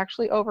 years,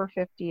 actually over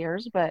 50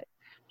 years, but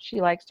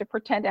she likes to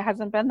pretend it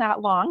hasn't been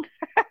that long.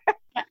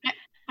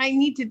 I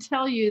need to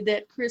tell you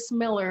that Chris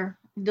Miller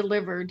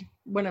delivered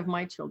one of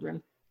my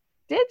children.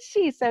 Did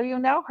she? So you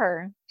know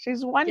her.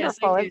 She's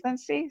wonderful, yes, isn't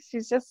she?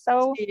 She's just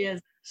so...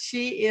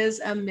 She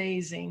is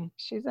amazing.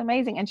 She's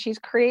amazing. And she's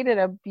created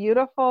a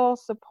beautiful,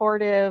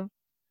 supportive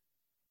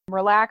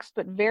relaxed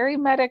but very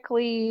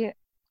medically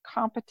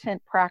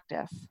competent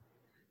practice.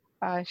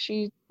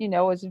 She,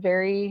 was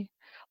very,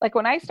 like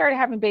when I started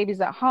having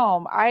babies at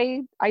home,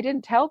 I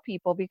didn't tell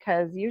people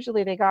because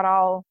usually they got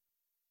all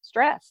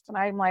stressed, and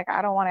I'm like,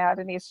 I don't want to add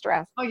any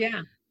stress. Oh,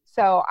 yeah.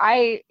 So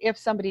if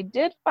somebody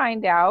did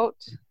find out,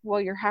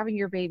 well, you're having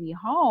your baby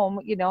home,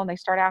 and they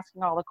start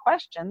asking all the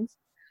questions,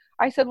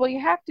 I said, well, you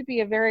have to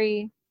be a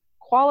very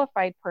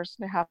qualified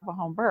person to have a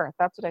home birth.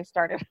 That's what I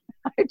started.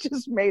 I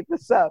just made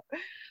this up,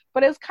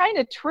 but it's kind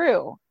of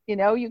true.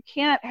 You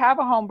can't have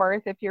a home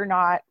birth if you're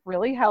not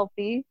really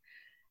healthy.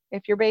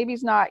 If your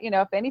baby's not,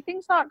 if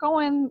anything's not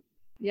going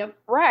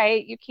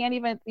right,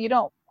 you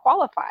don't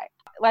qualify.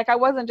 Like I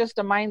wasn't just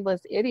a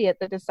mindless idiot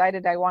that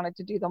decided I wanted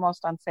to do the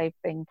most unsafe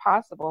thing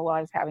possible while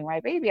I was having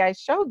my baby. I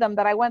showed them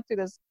that I went through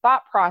this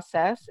thought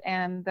process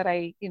and that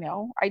I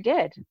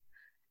did.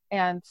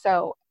 And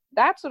so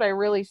that's what I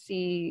really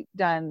see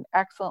done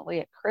excellently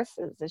at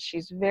Chris's, is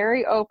she's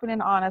very open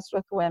and honest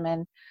with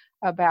women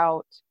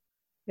about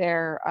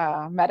their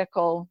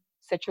medical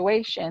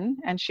situation,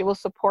 and she will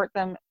support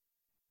them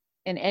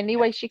in any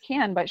way she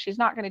can, but she's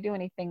not going to do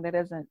anything that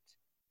isn't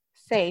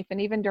safe.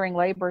 And even during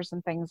labors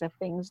and things, if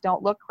things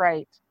don't look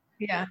right.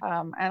 Yeah.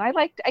 And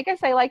I guess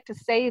I like to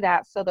say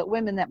that so that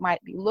women that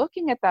might be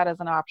looking at that as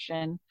an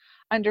option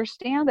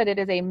understand that it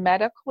is a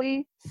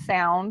medically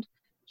sound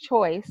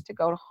choice to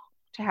go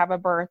to have a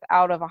birth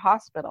out of a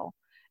hospital.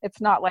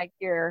 It's not like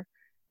you're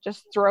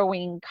just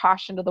throwing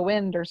caution to the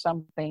wind or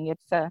something.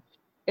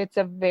 It's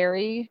a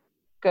very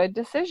good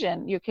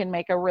decision. You can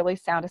make a really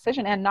sound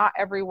decision, and not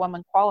every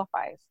woman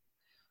qualifies,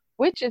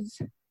 which is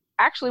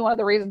actually one of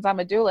the reasons I'm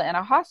a doula in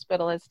a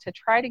hospital, is to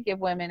try to give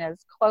women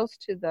as close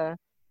to the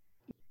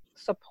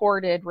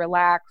supported,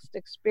 relaxed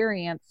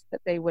experience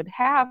that they would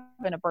have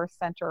in a birth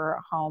center or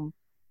a home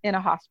in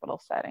a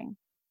hospital setting.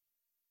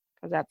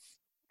 Because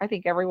I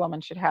think every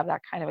woman should have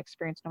that kind of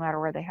experience no matter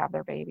where they have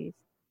their babies.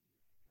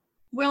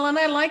 Well, and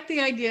I like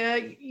the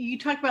idea, you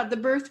talk about the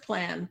birth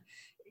plan.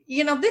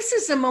 This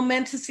is a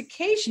momentous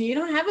occasion. You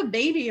don't have a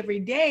baby every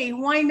day.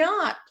 Why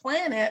not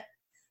plan it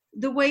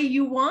the way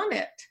you want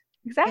it?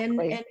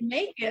 Exactly. And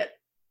make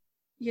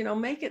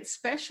it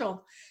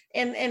special.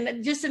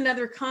 And just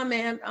another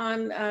comment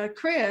on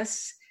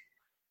Chris.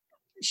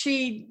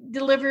 She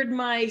delivered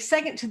my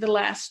second to the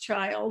last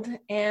child,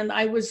 and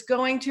I was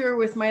going to her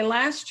with my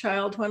last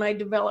child when I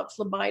developed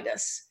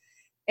phlebitis.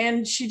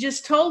 And she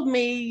just told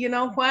me, you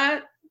know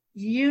what,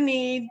 you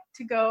need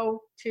to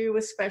go to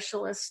a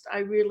specialist.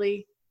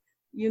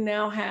 You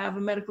now have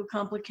a medical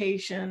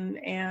complication,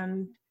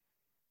 and,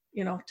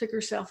 took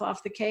herself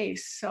off the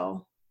case.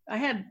 So I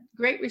had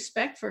great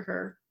respect for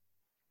her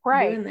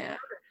doing that.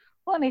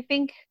 Well, and I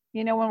think,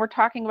 when we're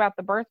talking about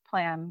the birth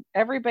plan,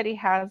 everybody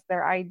has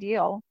their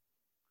ideal.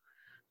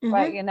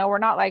 Mm-hmm. But, we're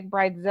not like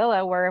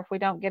Bridezilla, where if we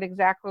don't get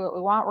exactly what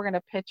we want, we're going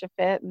to pitch a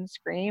fit and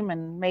scream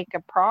and make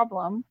a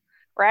problem,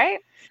 right?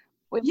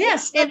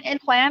 Yes.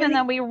 And plan, and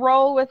then we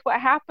roll with what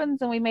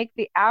happens, and we make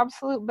the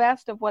absolute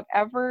best of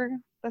whatever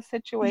the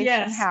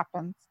situation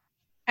happens.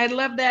 I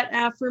love that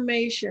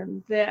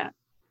affirmation that,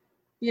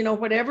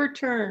 whatever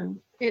turn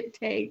it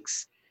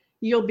takes,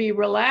 you'll be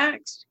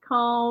relaxed,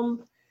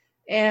 calm,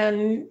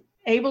 and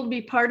able to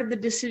be part of the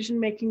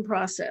decision-making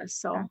process.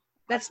 So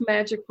that's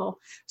magical.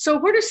 So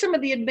what are some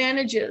of the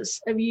advantages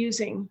of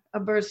using a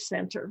birth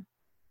center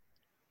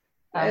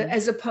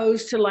as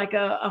opposed to like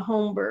a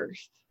home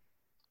birth?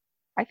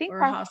 I think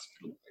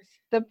hospital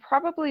birth?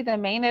 Probably the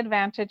main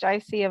advantage I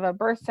see of a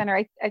birth center,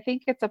 I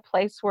think it's a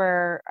place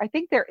where I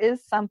think there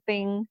is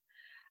something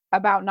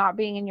about not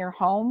being in your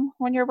home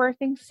when you're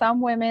birthing. Some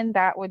women,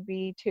 that would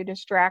be too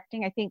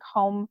distracting. I think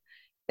home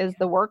is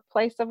the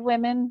workplace of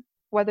women,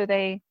 whether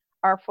they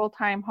are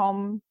full-time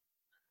home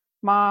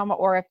mom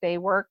or if they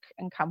work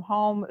and come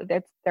home,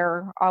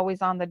 they're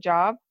always on the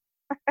job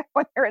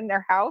when they're in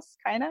their house,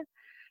 kind of.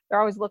 They're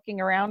always looking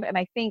around. And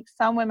I think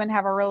some women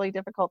have a really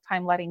difficult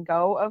time letting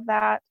go of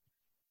that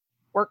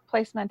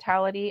workplace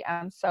mentality.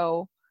 And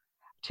so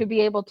to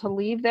be able to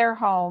leave their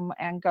home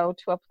and go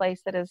to a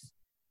place that is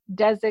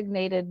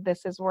designated,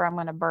 this is where I'm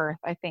going to birth,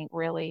 I think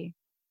really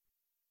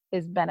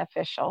is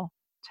beneficial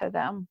to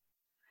them,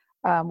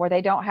 where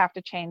they don't have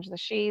to change the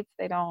sheets.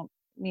 They don't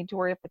need to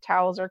worry if the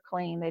towels are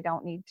clean. They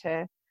don't need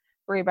to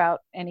worry about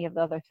any of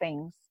the other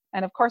things.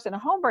 And of course, in a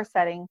home birth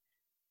setting,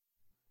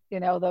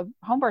 the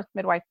home birth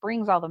midwife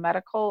brings all the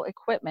medical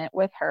equipment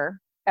with her,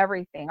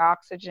 everything,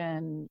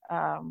 oxygen,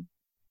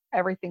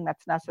 everything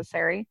that's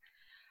necessary.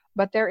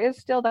 But there is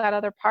still that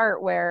other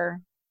part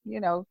where,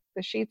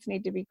 the sheets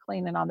need to be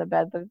clean, and on the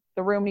bed,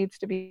 the room needs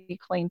to be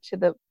clean to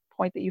the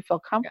point that you feel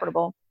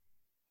comfortable.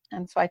 Yeah.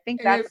 And so I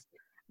think that's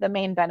the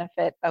main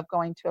benefit of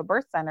going to a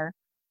birth center,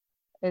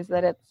 is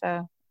that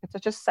it's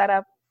just set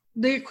up.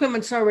 The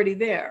equipment's already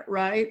there,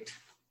 right?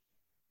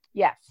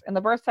 Yes. In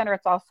the birth center,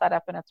 it's all set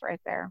up and it's right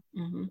there.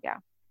 Mm-hmm. Yeah.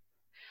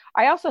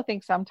 I also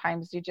think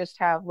sometimes you just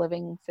have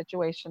living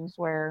situations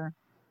where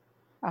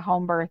a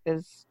home birth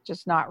is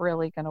just not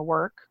really going to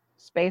work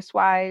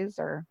space-wise,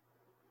 or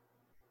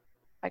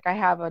like I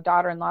have a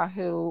daughter-in-law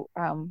who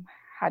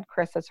had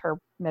Chris as her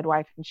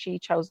midwife, and she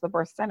chose the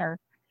birth center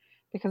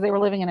because they were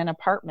living in an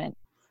apartment.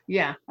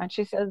 Yeah. And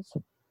she says,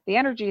 the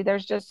energy,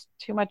 there's just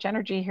too much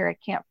energy here. I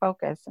can't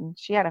focus. And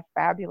she had a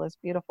fabulous,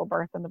 beautiful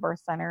birth in the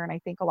birth center. And I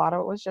think a lot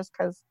of it was just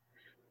because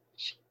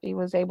she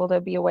was able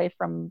to be away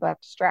from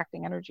that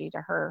distracting energy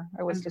to her.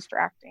 It was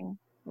distracting.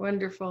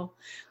 Wonderful.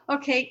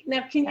 Okay,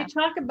 now can you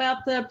talk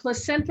about the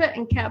placenta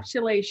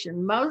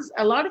encapsulation?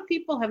 A lot of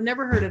people have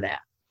never heard of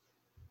that.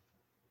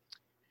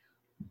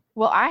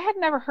 Well, I had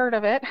never heard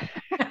of it.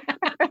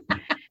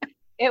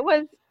 It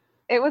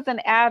was an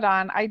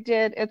add-on.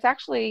 It's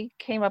actually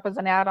came up as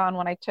an add-on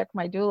when I took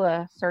my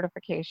doula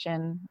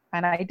certification,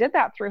 and I did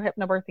that through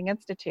Hypnobirthing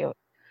Institute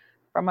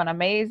from an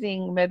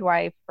amazing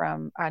midwife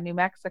from New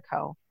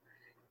Mexico.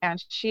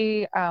 And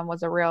she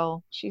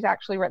she's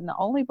actually written the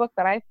only book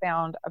that I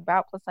found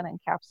about placenta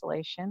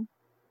encapsulation.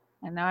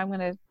 And now I'm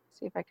going to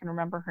see if I can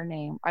remember her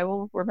name. I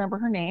will remember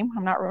her name.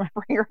 I'm not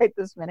remembering it right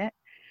this minute.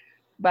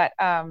 But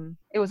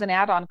it was an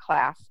add-on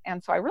class.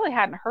 And so I really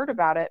hadn't heard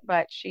about it,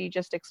 but she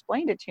just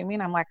explained it to me.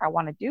 And I'm like, I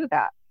want to do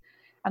that.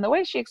 And the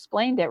way she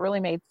explained it really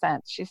made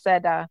sense. She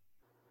said,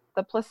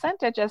 the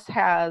placenta just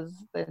has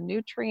the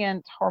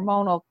nutrient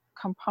hormonal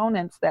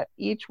components that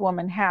each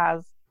woman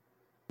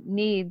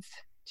needs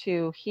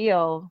to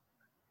heal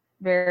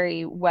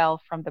very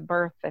well from the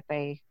birth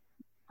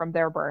from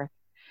their birth.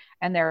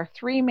 And there are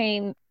three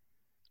main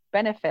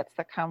benefits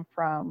that come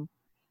from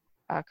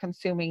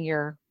consuming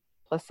your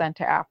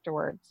placenta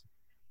afterwards.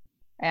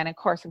 And of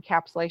course,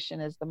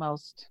 encapsulation is the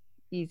most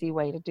easy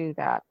way to do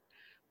that.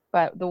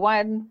 But the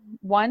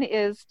one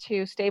is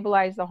to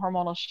stabilize the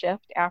hormonal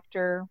shift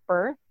after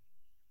birth.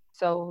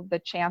 So the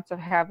chance of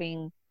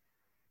having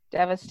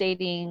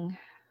devastating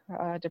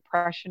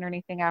depression or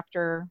anything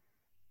after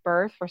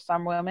birth for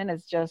some women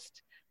is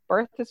just,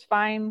 birth is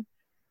fine.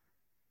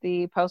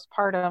 The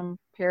postpartum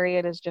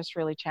period is just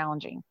really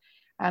challenging.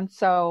 And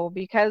so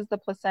because the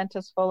placenta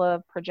is full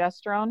of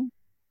progesterone,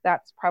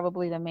 that's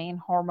probably the main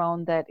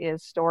hormone that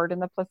is stored in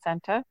the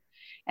placenta.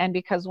 And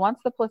because once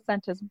the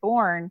placenta is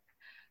born,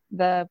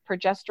 the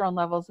progesterone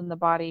levels in the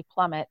body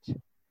plummet.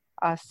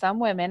 Some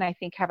women, I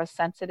think, have a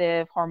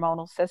sensitive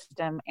hormonal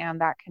system,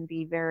 and that can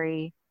be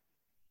very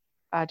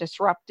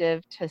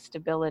disruptive to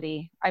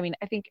stability. I mean,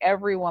 I think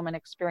every woman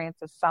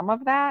experiences some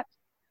of that,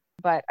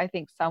 but I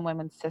think some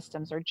women's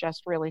systems are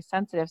just really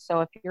sensitive.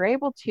 So if you're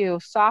able to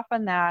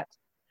soften that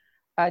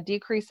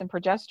decrease in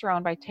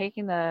progesterone by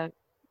taking the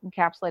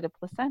encapsulated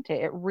placenta,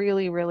 it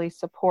really, really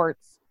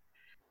supports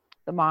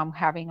the mom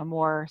having a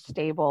more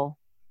stable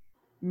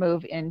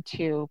move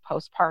into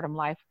postpartum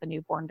life with a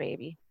newborn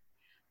baby.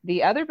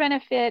 The other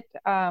benefit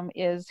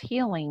is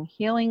healing.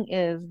 Healing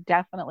is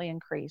definitely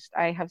increased.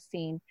 I have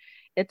seen,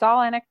 it's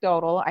all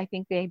anecdotal. I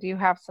think they do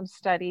have some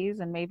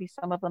studies, and maybe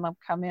some of them have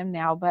come in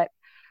now, but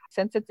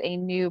since it's a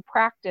new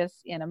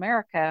practice in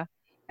America,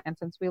 and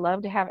since we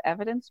love to have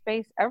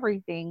evidence-based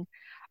everything,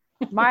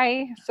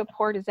 my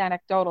support is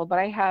anecdotal, but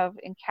I have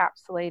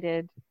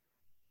encapsulated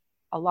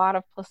a lot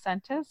of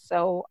placentas,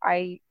 so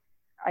I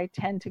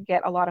tend to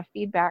get a lot of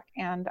feedback,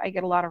 and I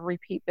get a lot of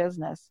repeat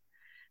business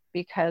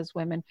because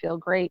women feel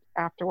great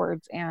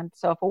afterwards. And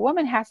so if a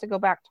woman has to go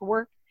back to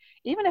work,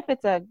 even if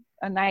it's a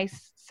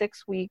nice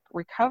 6-week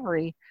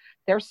recovery,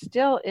 that's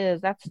still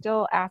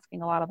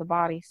asking a lot of the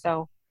body.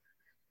 So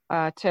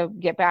to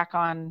get back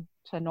on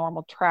to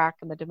normal track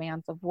and the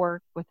demands of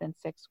work within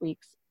 6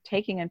 weeks,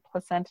 taking in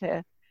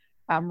placenta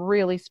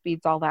really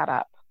speeds all that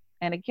up.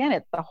 And again,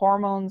 it's the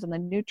hormones and the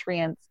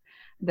nutrients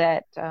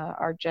that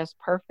are just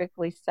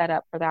perfectly set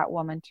up for that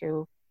woman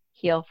to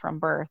heal from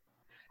birth.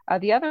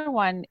 The other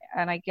one,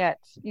 and I get,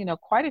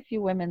 quite a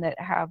few women that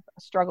have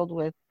struggled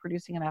with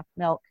producing enough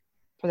milk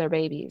for their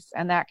babies,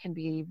 and that can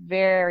be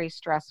very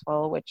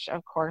stressful, which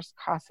of course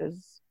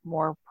causes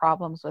more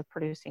problems with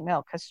producing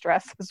milk, because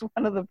stress is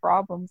one of the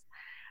problems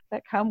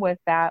that come with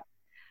that.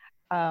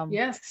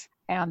 Yes.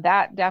 And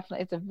that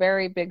definitely, it's a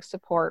very big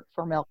support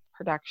for milk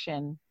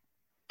production.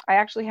 I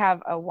actually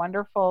have a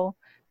wonderful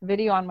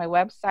video on my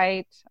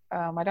website.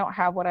 I don't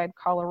have what I'd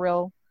call a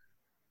real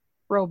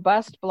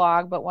robust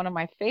blog, but one of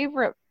my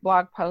favorite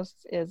blog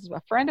posts is a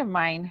friend of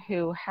mine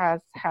who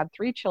has had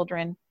 3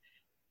 children,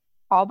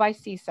 all by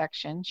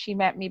C-section. She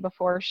met me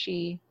before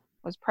she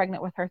was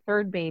pregnant with her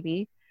 3rd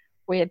baby.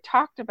 We had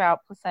talked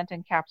about placenta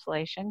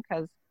encapsulation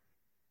because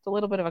it's a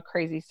little bit of a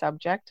crazy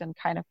subject and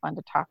kind of fun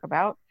to talk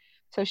about.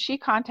 So she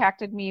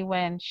contacted me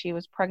when she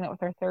was pregnant with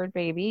her 3rd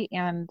baby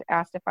and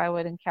asked if I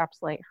would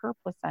encapsulate her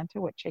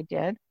placenta, which I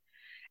did.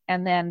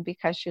 And then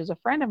because she was a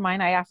friend of mine,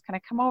 I asked, can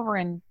I come over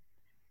and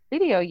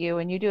video you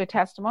and you do a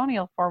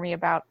testimonial for me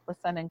about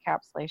placenta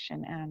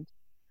encapsulation? And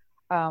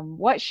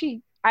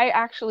I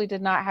actually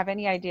did not have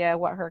any idea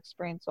what her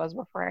experience was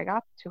before I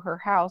got to her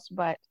house,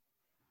 but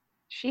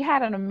she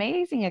had an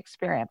amazing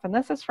experience. And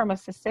this is from a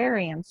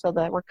cesarean. So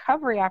the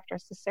recovery after a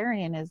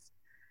cesarean is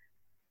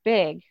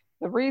big.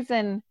 The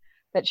reason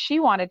that she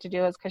wanted to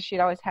do is because she'd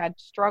always had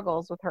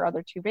struggles with her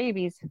other 2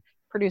 babies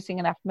producing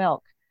enough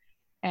milk.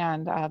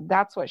 And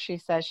that's what she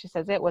says. She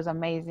says it was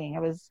amazing.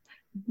 It was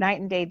night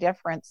and day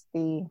difference,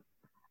 the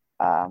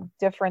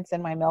difference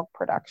in my milk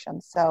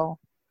production. So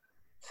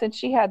since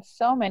she had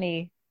so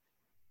many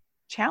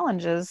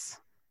challenges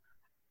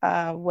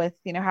with,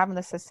 having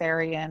the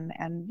cesarean,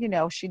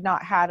 and, she'd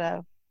not had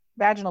a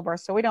vaginal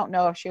birth, so we don't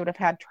know if she would have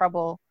had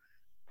trouble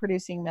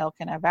producing milk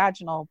in a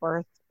vaginal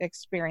birth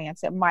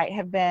experience. It might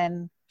have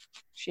been,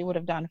 she would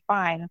have done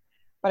fine.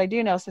 But I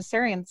do know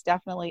cesareans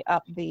definitely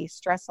up the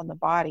stress on the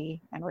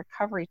body and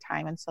recovery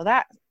time. And so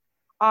that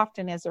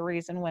often is a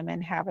reason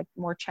women have a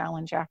more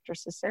challenge after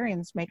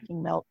cesareans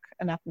making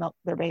enough milk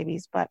for their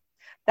babies. But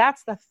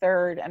that's the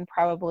third and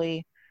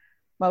probably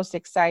most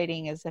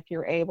exciting, is if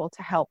you're able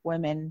to help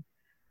women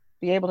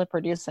be able to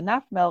produce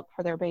enough milk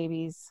for their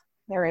babies,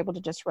 they're able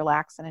to just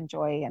relax and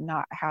enjoy and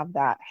not have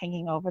that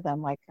hanging over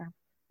them, like a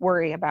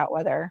worry about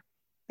whether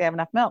they have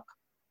enough milk.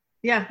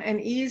 Yeah, and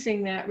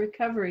easing that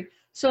recovery.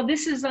 So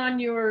this is on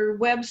your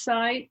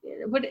website.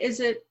 What is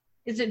it?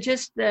 Is it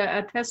just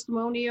a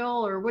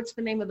testimonial, or what's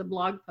the name of the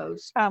blog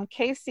post?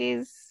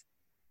 Casey's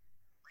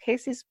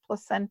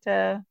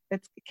placenta.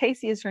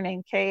 Casey is her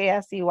name,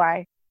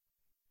 Kasey.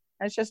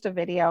 It's just a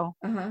video.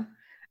 Uh-huh.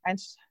 And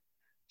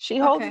she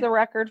holds the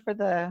record for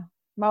the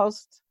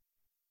most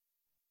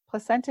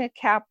placenta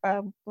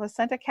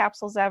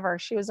capsules ever.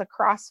 She was a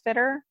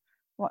CrossFitter.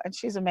 Well, and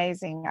she's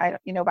amazing.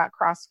 You know about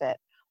CrossFit.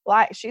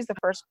 Well, she's the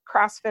first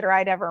CrossFitter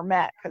I'd ever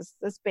met, because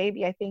this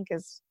baby, I think,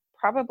 is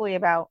probably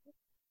about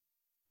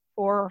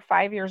 4 or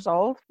 5 years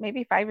old,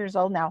 maybe 5 years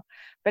old now.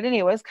 But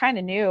anyway, it was kind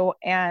of new.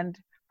 And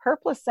her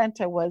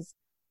placenta was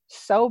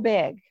so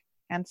big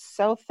and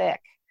so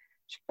thick.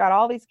 She got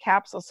all these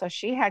capsules. So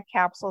she had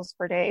capsules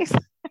for days.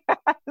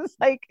 I was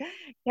like,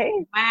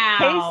 hey,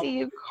 wow, Casey,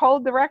 you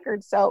hold the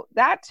record. So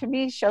that to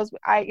me shows,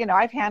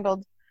 I've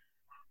handled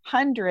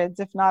hundreds,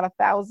 if not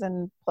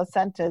 1,000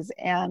 placentas.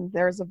 And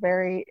there's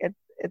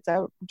it's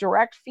a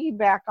direct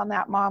feedback on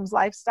that mom's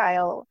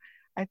lifestyle.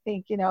 I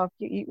think, if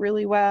you eat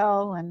really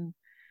well and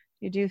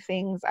you do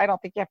things, I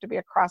don't think you have to be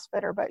a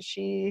CrossFitter, but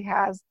she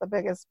has the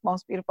biggest,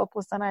 most beautiful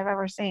placenta I've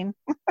ever seen.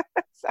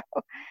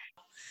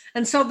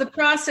 So the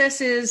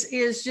process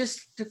is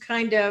just to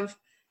kind of,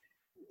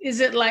 is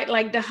it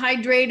like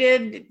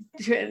dehydrated,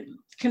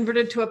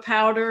 converted to a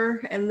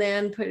powder, and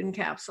then put in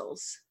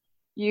capsules?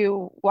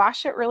 You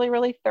wash it really,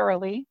 really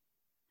thoroughly,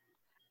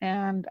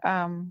 and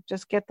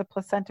just get the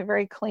placenta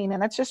very clean.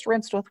 And that's just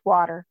rinsed with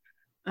water,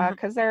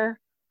 because there are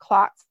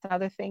clots and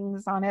other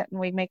things on it, and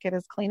we make it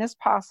as clean as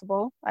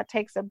possible. That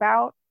takes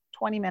about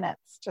 20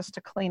 minutes just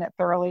to clean it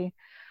thoroughly.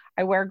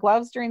 I wear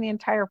gloves during the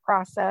entire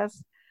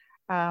process.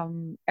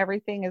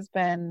 Everything has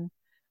been,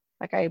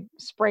 like, I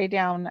spray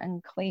down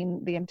and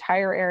clean the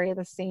entire area,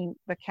 the sink,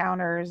 the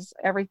counters,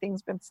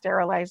 everything's been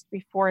sterilized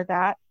before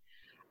that.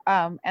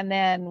 And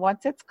then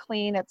once it's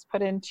clean, it's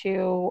put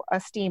into a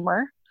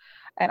steamer.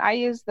 And I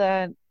use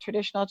the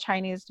traditional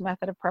Chinese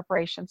method of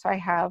preparation. So I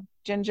have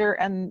ginger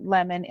and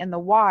lemon in the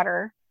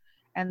water,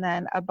 and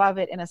then above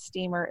it in a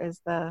steamer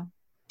is a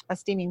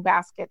steaming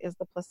basket is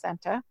the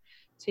placenta.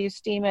 So you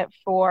steam it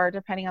for,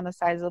 depending on the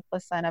size of the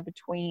placenta,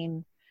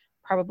 between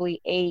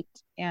probably 8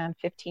 and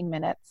 15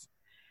 minutes.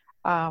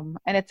 And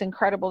it's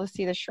incredible to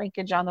see the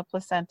shrinkage on the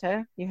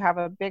placenta. You have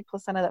a big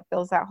placenta that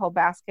fills that whole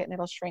basket, and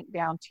it'll shrink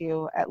down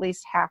to at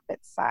least half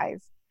its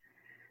size.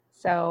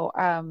 So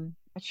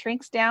it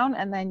shrinks down,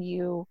 and then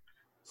you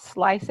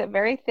slice it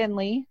very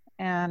thinly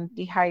and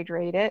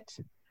dehydrate it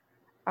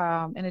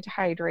in a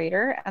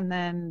dehydrator, and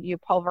then you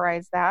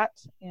pulverize that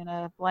in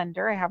a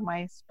blender. I have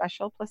my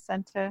special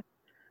placenta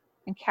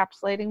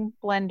encapsulating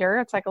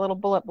blender. It's like a little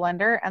bullet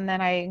blender, and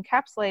then I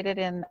encapsulate it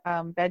in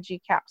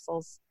veggie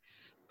capsules.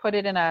 Put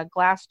it in a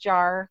glass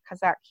jar, because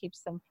that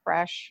keeps them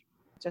fresh,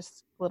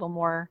 just a little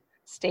more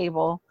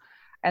stable.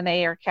 And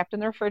they are kept in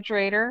the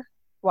refrigerator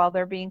while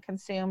they're being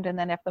consumed. And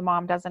then if the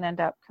mom doesn't end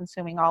up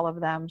consuming all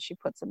of them, she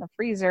puts in the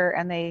freezer,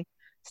 and they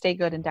stay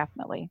good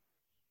indefinitely.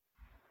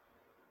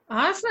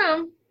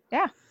 Awesome.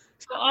 Yeah.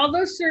 So all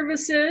those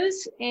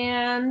services,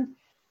 and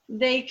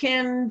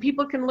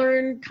people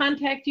can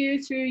contact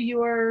you through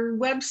your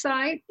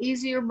website,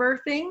 Easier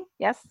Birthing.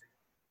 Yes.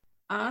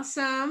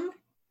 Awesome.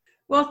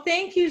 Well,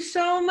 thank you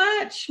so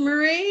much,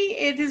 Marie.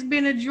 It has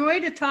been a joy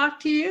to talk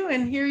to you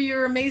and hear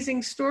your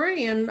amazing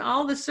story and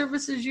all the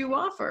services you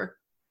offer.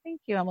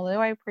 Thank you, Emily.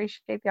 I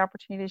appreciate the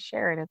opportunity to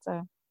share it. It's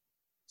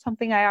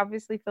something I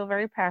obviously feel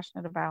very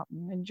passionate about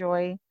and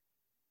enjoy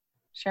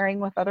sharing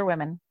with other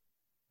women.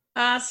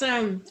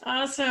 Awesome.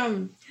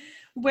 Awesome.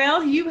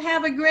 Well, you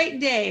have a great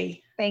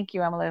day. Thank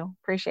you, Emily.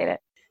 Appreciate it.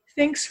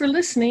 Thanks for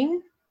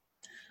listening.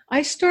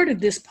 I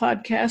started this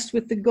podcast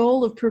with the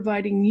goal of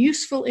providing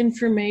useful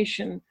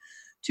information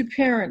to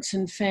parents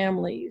and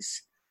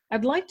families.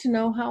 I'd like to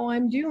know how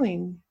I'm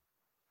doing.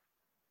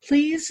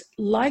 Please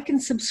like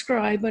and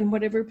subscribe on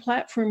whatever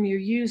platform you're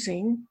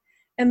using,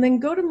 and then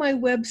go to my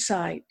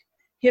website,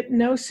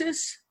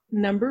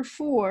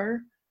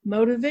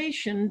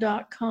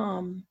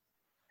 hypnosis4motivation.com.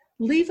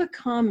 Leave a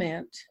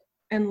comment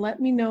and let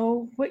me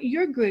know what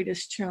your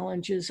greatest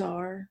challenges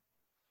are.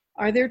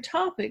 Are there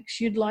topics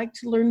you'd like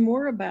to learn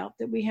more about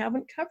that we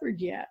haven't covered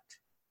yet?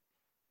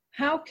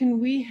 How can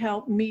we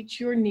help meet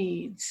your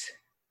needs?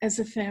 as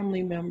a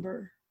family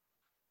member?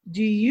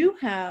 Do you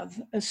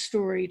have a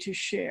story to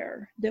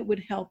share that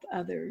would help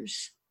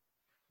others?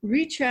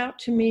 Reach out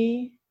to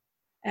me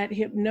at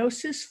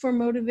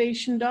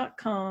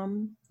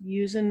hypnosisformotivation.com.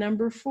 Use a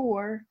number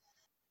 4.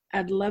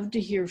 I'd love to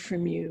hear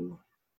from you.